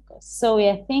botanicals. So we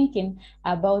are thinking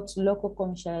about local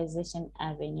commercialization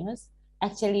avenues.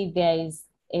 Actually, there is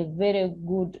a very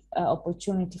good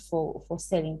opportunity for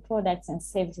selling products and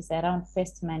services around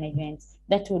pest management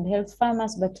that would help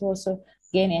farmers, but also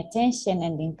gain attention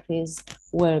and increase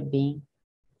well-being.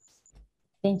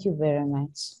 Thank you very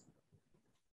much.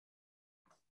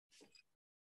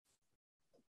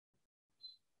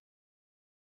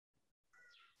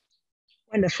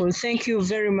 Wonderful. Thank you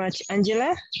very much,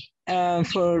 Angela,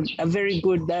 for a very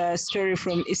good story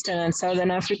from Eastern and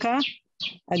Southern Africa.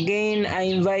 Again, I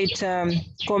invite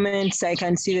comments. I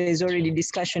can see there's already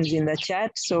discussions in the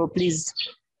chat, so please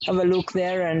have a look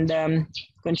there and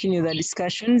continue the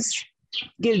discussions.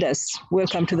 Gildas,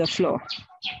 welcome to the floor.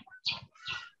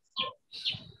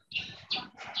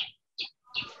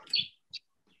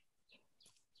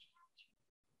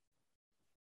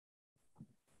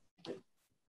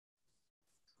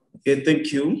 Okay,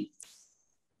 thank you.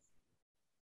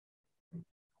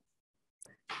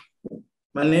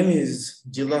 My name is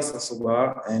Gildas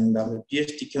Asoba, and I'm a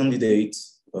PhD candidate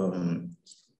at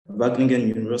Wageningen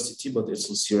University, but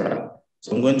also CIRA.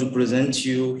 So I'm going to present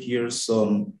you here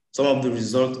some of the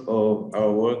results of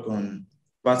our work on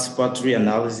participatory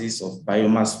analysis of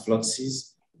biomass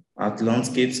fluxes at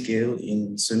landscape scale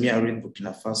in semi-arid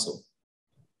Burkina Faso.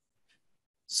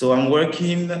 So I'm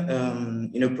working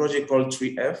in a project called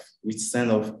 3F, which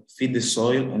stands for Feed the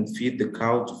Soil and Feed the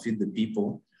Cow to Feed the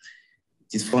People.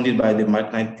 It is funded by the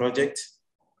Mark Project,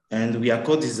 and we are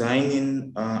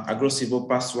co-designing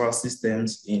agro-silvopastoral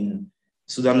systems in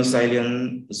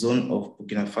Sudano-Sahelian zone of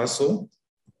Burkina Faso,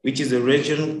 which is a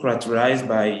region characterized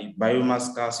by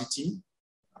biomass scarcity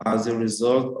as a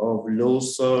result of low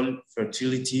soil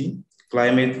fertility,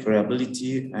 climate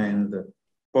variability, and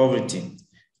poverty.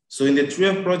 So in the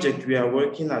 3F project, we are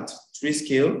working at 3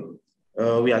 scale.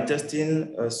 We are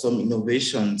testing some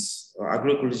innovations,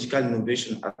 agroecological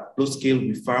innovation at low scale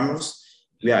with farmers.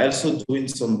 We are also doing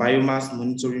some biomass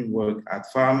monitoring work at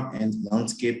farm and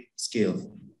landscape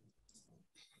scale.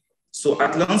 So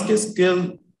at landscape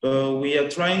scale, we are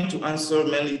trying to answer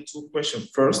mainly 2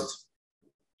 questions. First,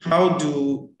 how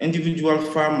do individual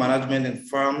farm management and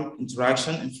farm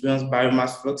interaction influence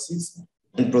biomass fluxes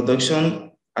and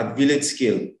production at village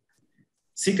scale?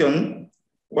 Second,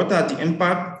 what are the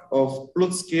impact of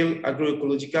plot-scale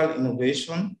agroecological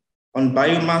innovation on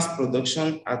biomass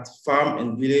production at farm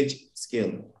and village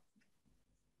scale?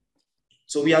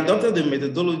 So we adopted the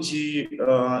methodology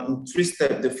in 3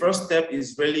 steps. The first step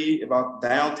is really about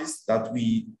diagnosis that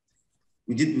we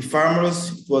did with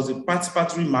farmers. It was a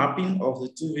participatory mapping of the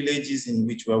 2 villages in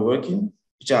which we are working,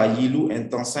 which are Yilou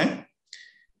and Tansin.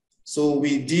 So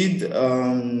we did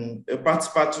a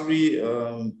participatory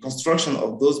construction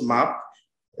of those maps,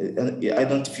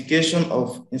 identification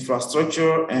of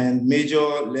infrastructure and major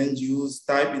land use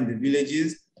type in the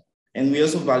villages, And we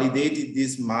also validated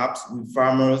these maps with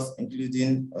farmers,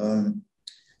 including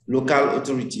local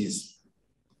authorities.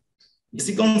 The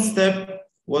second step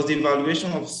was the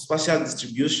evaluation of spatial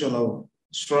distribution of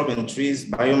shrub and trees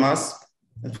biomass.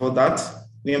 And for that,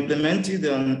 we implemented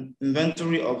an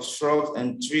inventory of shrubs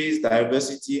and trees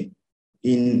diversity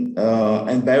and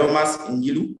biomass in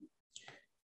Yilu,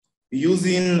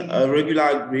 using a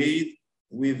regular grid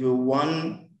with a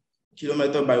 1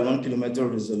 kilometer by 1 kilometer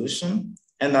resolution.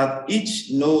 And at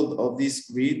each node of this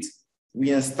grid,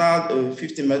 we installed a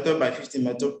 50 meter by 50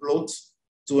 meter plot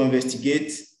to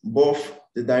investigate both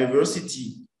the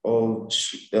diversity of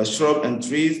shrub and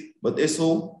trees, but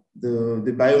also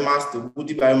the biomass, the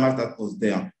woody biomass that was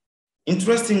there.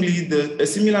 Interestingly, a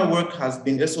similar work has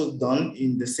been also done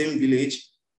in the same village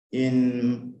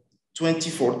in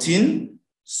 2014.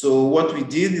 So what we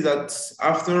did is that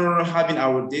after having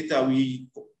our data, we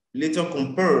later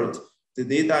compared the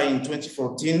data in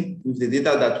 2014 with the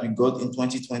data that we got in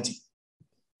 2020.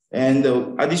 And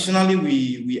additionally,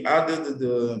 we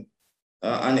added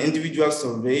an individual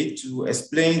survey to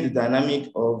explain the dynamic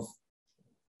of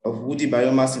woody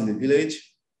biomass in the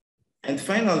village. And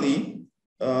finally,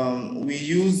 we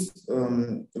use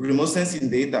remote sensing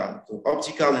data, so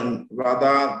optical and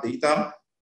radar data,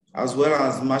 as well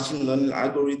as machine learning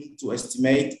algorithms to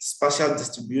estimate spatial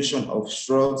distribution of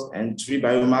shrubs and tree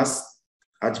biomass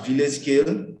at village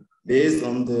scale based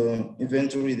on the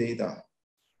inventory data.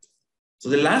 So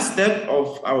the last step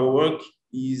of our work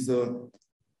is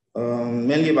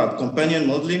mainly about companion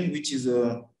modeling, which is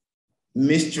a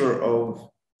mixture of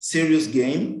serious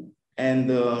game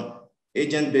and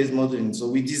agent-based modeling. So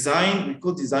we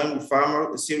co-designed with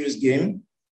farmer a serious game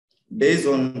based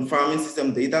on farming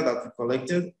system data that we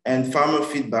collected and farmer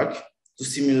feedback to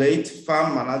simulate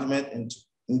farm management and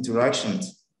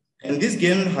interactions. And this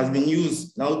game has been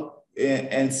used now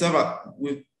and served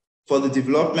for the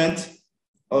development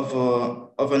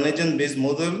of an agent-based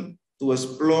model to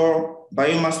explore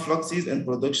biomass fluxes and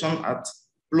production at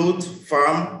plot,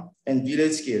 farm, and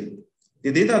village scale.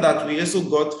 The data that we also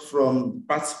got from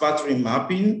participatory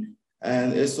mapping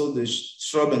and also the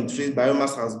shrub and tree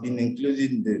biomass has been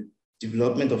included in the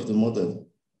development of the model.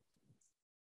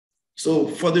 So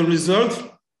for the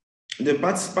result, the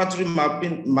participatory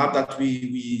map that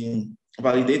we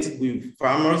validated with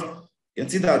farmers, you can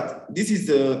see that this is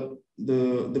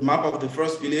the map of the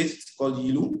first village. It's called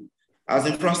Yilu. As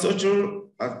infrastructure,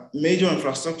 as major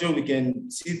infrastructure, we can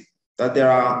see that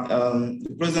there are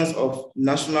the presence of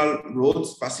national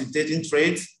roads facilitating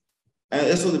trades, and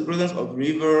also the presence of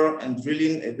river and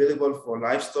drilling available for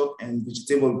livestock and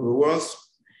vegetable growers.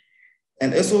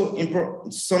 And also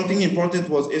something important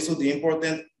was also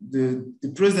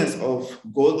the presence of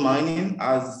gold mining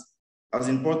as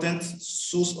important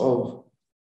source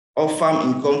of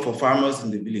farm income for farmers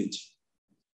in the village.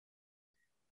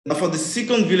 Now for the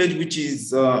second village, which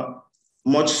is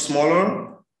much smaller,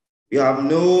 we have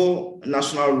no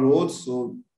national roads,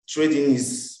 so trading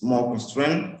is more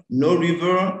constrained, no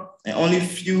river, and only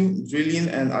few drilling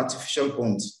and artificial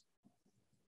ponds.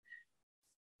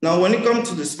 Now, when it comes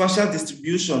to the spatial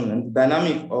distribution and the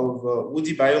dynamic of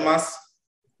woody biomass,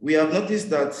 we have noticed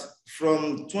that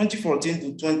from 2014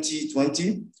 to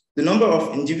 2020, the number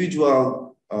of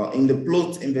individuals in the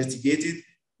plot investigated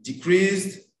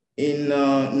decreased in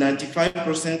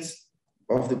 95%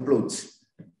 of the plots.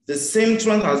 The same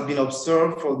trend has been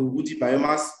observed for the woody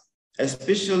biomass,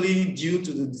 especially due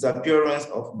to the disappearance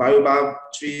of baobab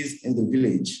trees in the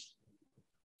village.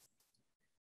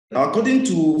 Now, according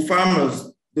to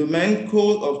farmers, the main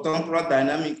cause of temporal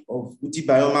dynamic of woody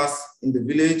biomass in the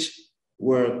village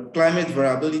were climate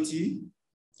variability,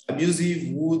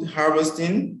 abusive wood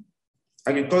harvesting,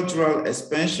 agricultural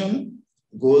expansion,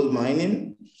 gold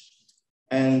mining,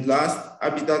 and last,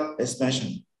 habitat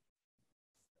expansion.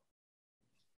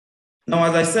 Now,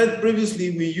 as I said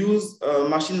previously, we use a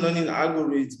machine learning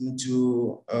algorithm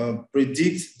to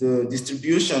predict the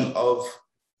distribution of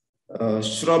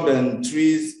shrub and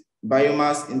trees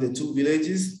biomass in the two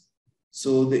villages.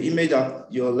 So the image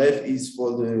at your left is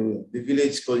for the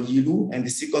village called Yilu, and the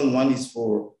second one is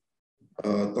for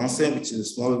Tansen, which is a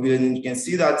smaller village. And you can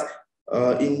see that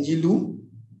in Yilu,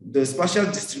 the spatial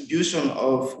distribution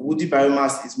of woody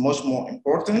biomass is much more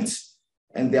important,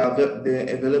 and the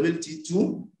availability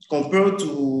too, compared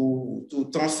to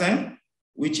Tansen,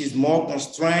 which is more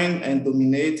constrained and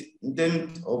dominated in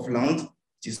terms of land,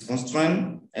 it is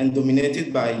constrained and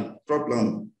dominated by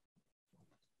cropland.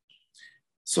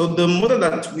 So the model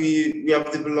that we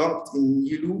have developed in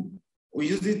Yilu, we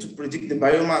use it to predict the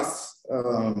biomass,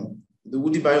 the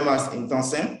woody biomass in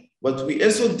Tansen, but we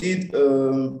also did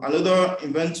another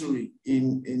inventory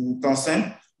in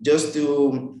Tansen, just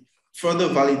to further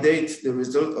validate the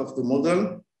result of the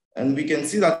model. And we can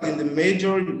see that in the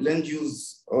major land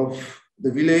use of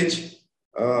the village,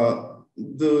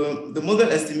 the model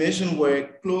estimation were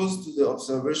close to the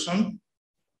observation,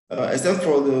 except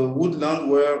for the woodland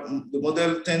where the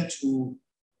model tend to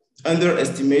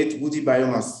underestimate woody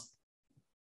biomass.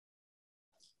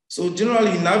 So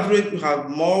generally, in average, we have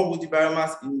more woody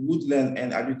biomass in woodland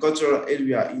and agricultural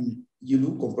area in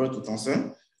Yilu compared to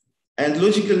Tansen. And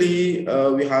logically,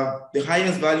 we have the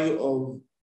highest value of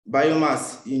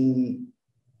biomass in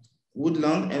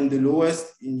woodland and the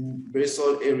lowest in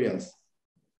basal areas.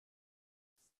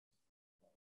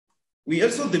 We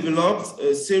also developed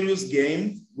a serious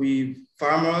game with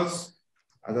farmers,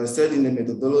 as I said, in the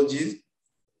methodologies.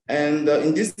 And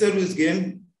in this serious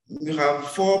game, we have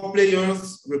 4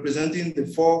 players representing the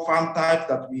 4 farm types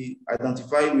that we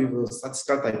identify with a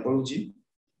statistical typology.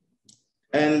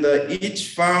 And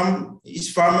each farmer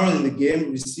in the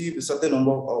game receives a certain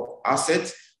number of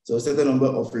assets, so a certain number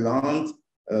of land,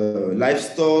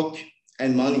 livestock,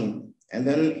 and money. And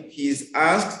then he's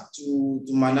asked to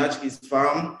manage his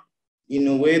farm in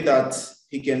a way that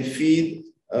he can feed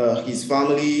his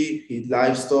family, his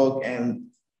livestock, and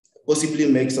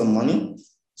possibly make some money.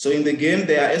 So in the game,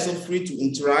 they are also free to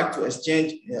interact, to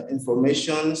exchange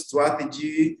information,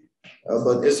 strategy,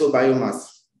 but also biomass.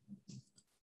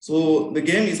 So the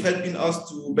game is helping us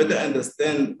to better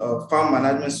understand farm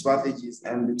management strategies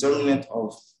and determinant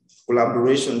of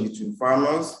collaboration between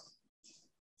farmers.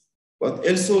 But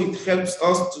also it helps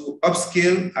us to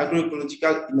upscale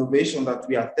agroecological innovation that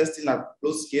we are testing at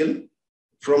close scale,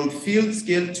 from field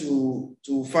scale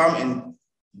to farm and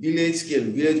village scale,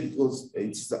 village because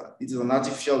it is an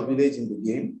artificial village in the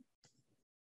game.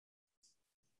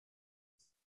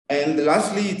 And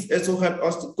lastly, it also helps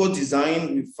us to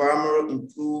co-design with farmer,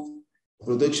 improve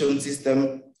production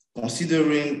system,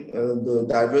 considering the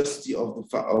diversity of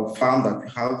the farm that we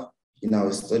have in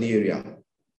our study area.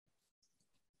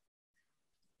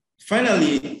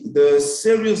 Finally, the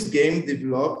serious game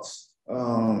developed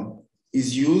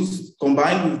is used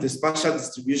combined with the spatial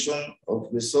distribution of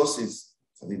resources,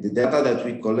 the data that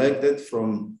we collected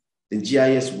from the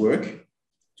GIS work,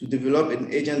 to develop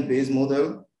an agent-based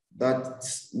model that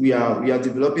we are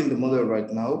developing the model right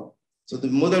now. So the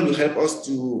model will help us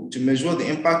to measure the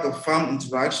impact of farm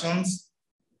interactions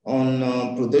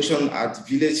on production at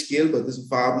village scale, but also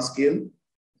farm scale.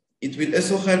 It will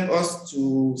also help us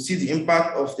to see the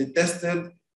impact of the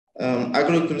tested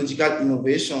agroecological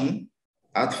innovation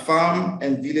at farm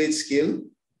and village scale.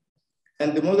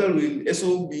 And the model will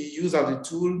also be used as a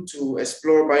tool to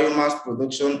explore biomass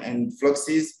production and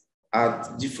fluxes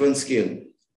at different scale.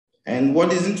 And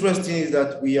what is interesting is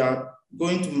that we are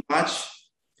going to match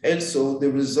also the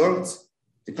results,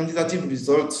 the quantitative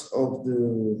results of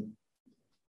the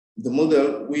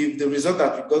model with the result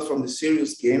that we got from the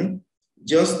serious game,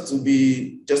 just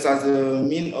as a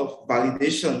mean of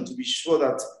validation to be sure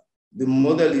that the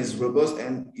model is robust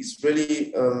and is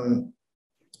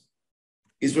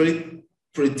really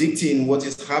predicting what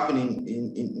is happening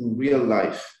in real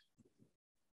life.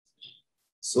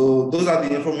 So those are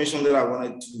the information that I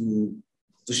wanted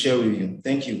to share with you.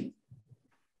 Thank you.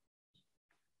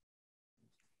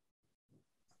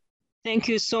 Thank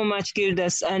you so much,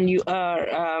 Gildas, and you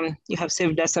have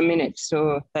saved us a minute,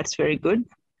 so that's very good.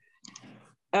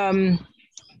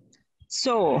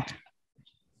 So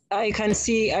I can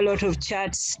see a lot of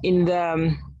chats in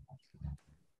the,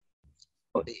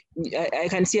 I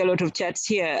can see a lot of chats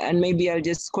here, and maybe I'll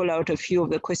just call out a few of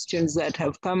the questions that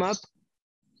have come up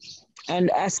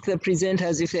and ask the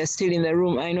presenters if they're still in the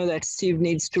room. I know that Steve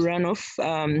needs to run off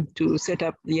to set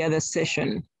up the other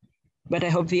session, but I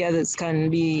hope the others can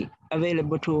be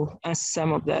available to ask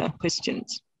some of the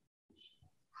questions.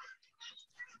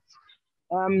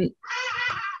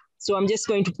 So I'm just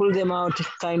going to pull them out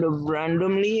kind of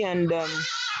randomly, and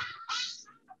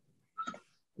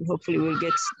hopefully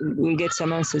we'll get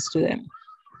some answers to them.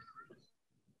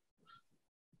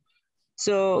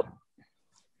 So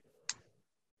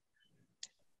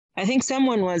I think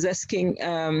someone was asking,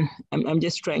 I'm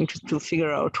just trying to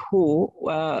figure out who,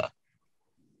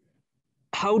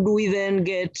 how do we then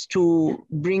get to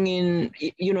bring in,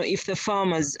 you know, if the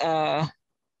farmers are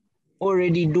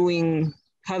already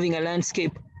having a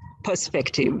landscape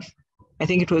perspective, I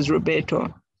think it was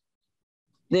Roberto,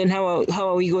 then how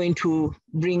are we going to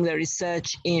bring the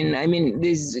research in? I mean,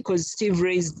 because Steve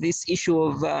raised this issue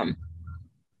of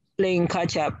playing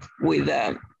catch up with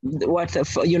the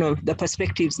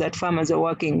perspectives that farmers are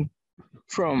working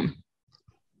from.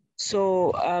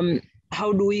 So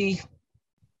how do we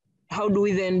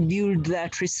then build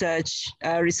that research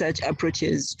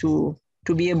approaches to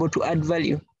to be able to add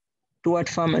value to what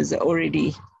farmers are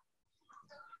already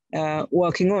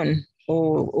working on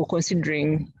or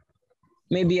considering.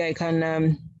 Maybe I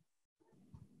can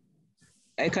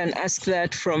ask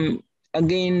that from,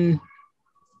 again,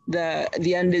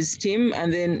 the Andes team,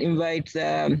 and then invite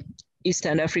the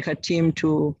Eastern Africa team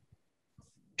to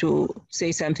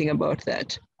say something about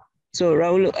that. So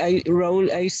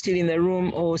Raul, are you still in the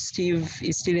room, or Steve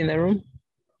is still in the room?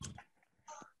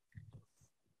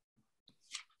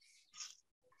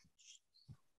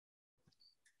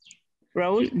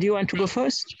 Raul, do you want to go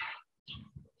first?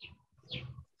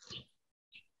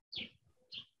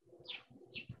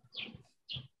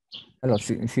 Hello,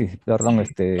 sí, perdón,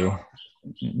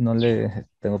 no le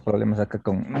tengo problemas acá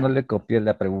no le copié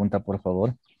la pregunta, por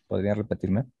favor. ¿Podría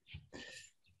repetirme?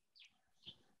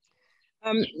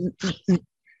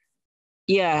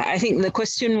 Yeah, I think the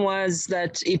question was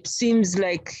that it seems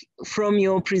like from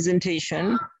your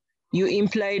presentation, you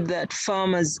implied that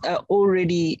farmers are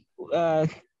already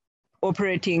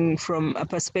operating from a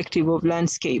perspective of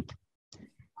landscape.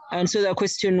 And so the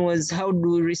question was, how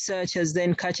do researchers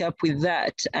then catch up with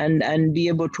that and be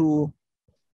able to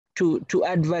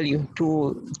add value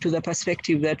to the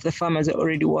perspective that the farmers are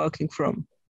already working from?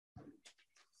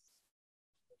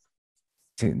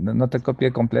 Sí, no te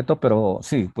copié completo, pero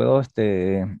sí, puedo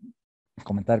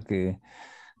comentar que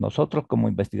nosotros como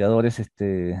investigadores,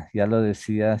 ya lo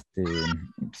decía,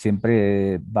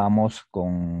 siempre vamos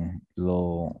con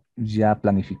lo ya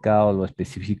planificado, lo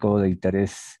específico de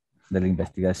interés de la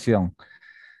investigación.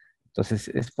 Entonces,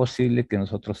 es posible que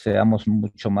nosotros seamos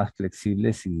mucho más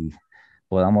flexibles y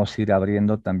podamos ir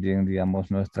abriendo también,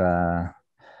 digamos, nuestra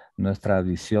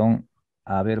visión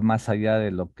a ver más allá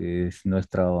de lo que es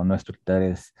nuestro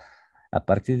interés. A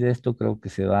partir de esto, creo que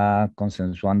se va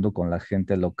consensuando con la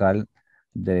gente local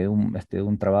de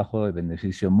un trabajo de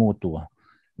beneficio mutuo.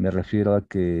 Me refiero a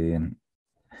que,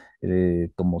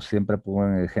 como siempre pongo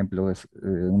en el ejemplo, es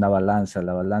una balanza.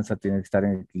 La balanza tiene que estar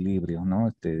en equilibrio,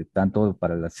 ¿no? Tanto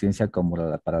para la ciencia como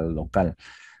para lo local.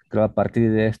 Creo a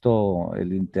partir de esto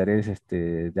el interés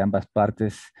de ambas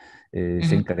partes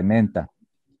se incrementa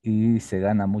y se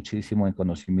gana muchísimo en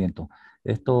conocimiento.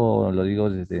 Esto lo digo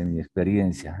desde mi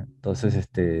experiencia. Entonces,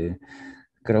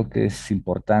 creo que es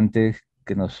importante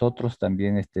que nosotros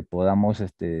también podamos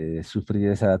sufrir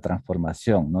esa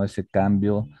transformación, ¿no? Ese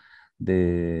cambio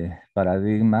de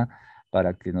paradigma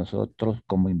para que nosotros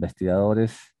como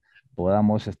investigadores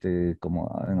podamos,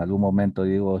 como en algún momento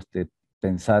digo,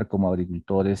 pensar como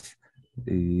agricultores,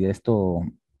 y esto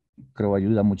creo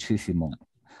ayuda muchísimo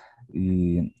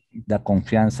y da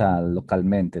confianza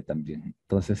localmente también.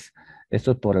 Entonces,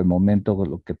 esto es por el momento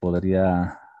lo que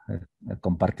podría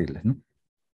compartirles, ¿no?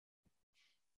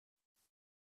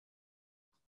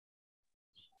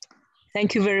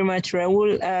 Thank you very much,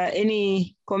 Raul.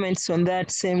 Any comments on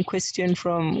that same question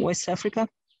from West Africa?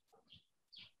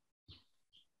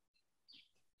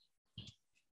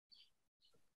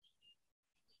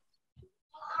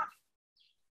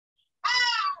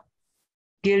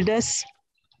 Gildas?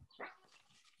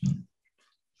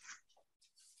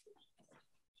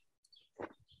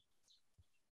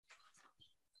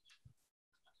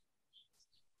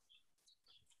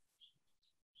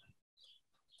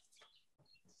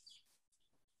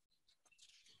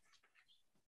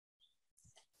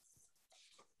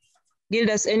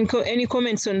 Gildas, any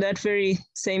comments on that very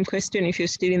same question if you're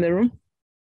still in the room?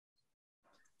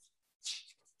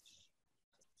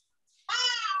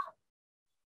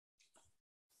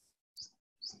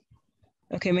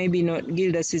 Okay, maybe not.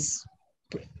 Gildas is,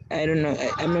 I don't know,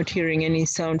 I'm not hearing any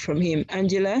sound from him.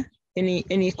 Angela,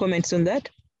 any comments on that?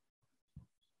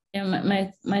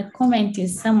 Yeah, my comment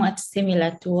is somewhat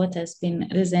similar to what has been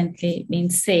recently been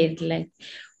said. Like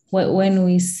when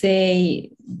we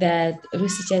say that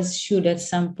researchers should at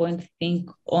some point think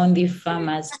on the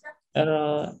farmers,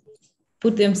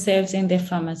 put themselves in the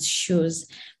farmers' shoes.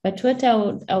 But what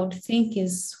I would think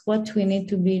is what we need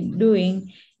to be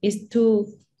doing is to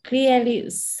clearly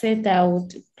set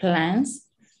out plans,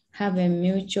 have a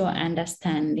mutual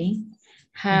understanding,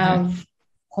 have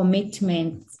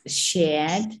commitments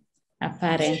shared,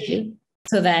 apparently,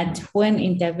 so that when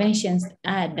interventions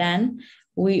are done,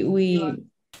 we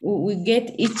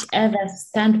get each other's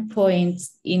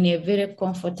standpoints in a very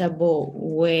comfortable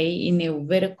way, in a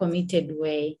very committed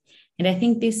way. And I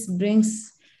think this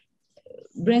brings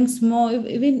more,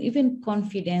 even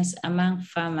confidence among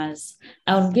farmers.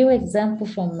 I'll give an example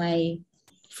from the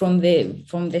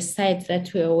site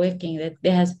that we are working, that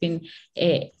there has been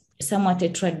somewhat a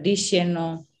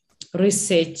traditional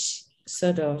research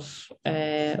sort of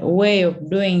way of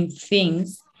doing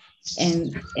things,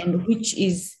 and which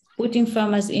putting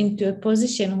farmers into a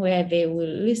position where they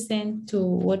will listen to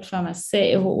what farmers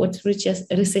say, or what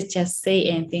researchers say,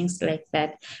 and things like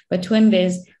that. But when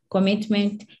there's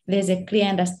commitment, there's a clear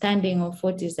understanding of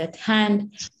what is at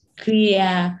hand,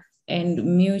 clear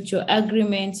and mutual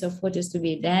agreements of what is to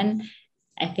be done,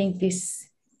 I think this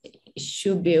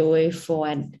should be a way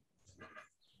forward.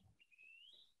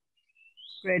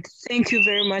 Great. Thank you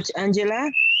very much,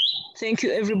 Angela. Thank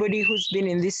you, everybody who's been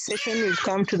in this session. We've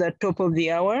come to the top of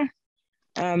the hour.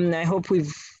 I hope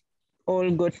we've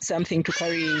all got something to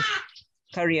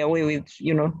carry away with,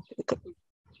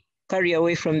 carry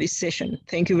away from this session.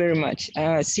 Thank you very much.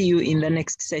 See you in the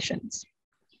next sessions.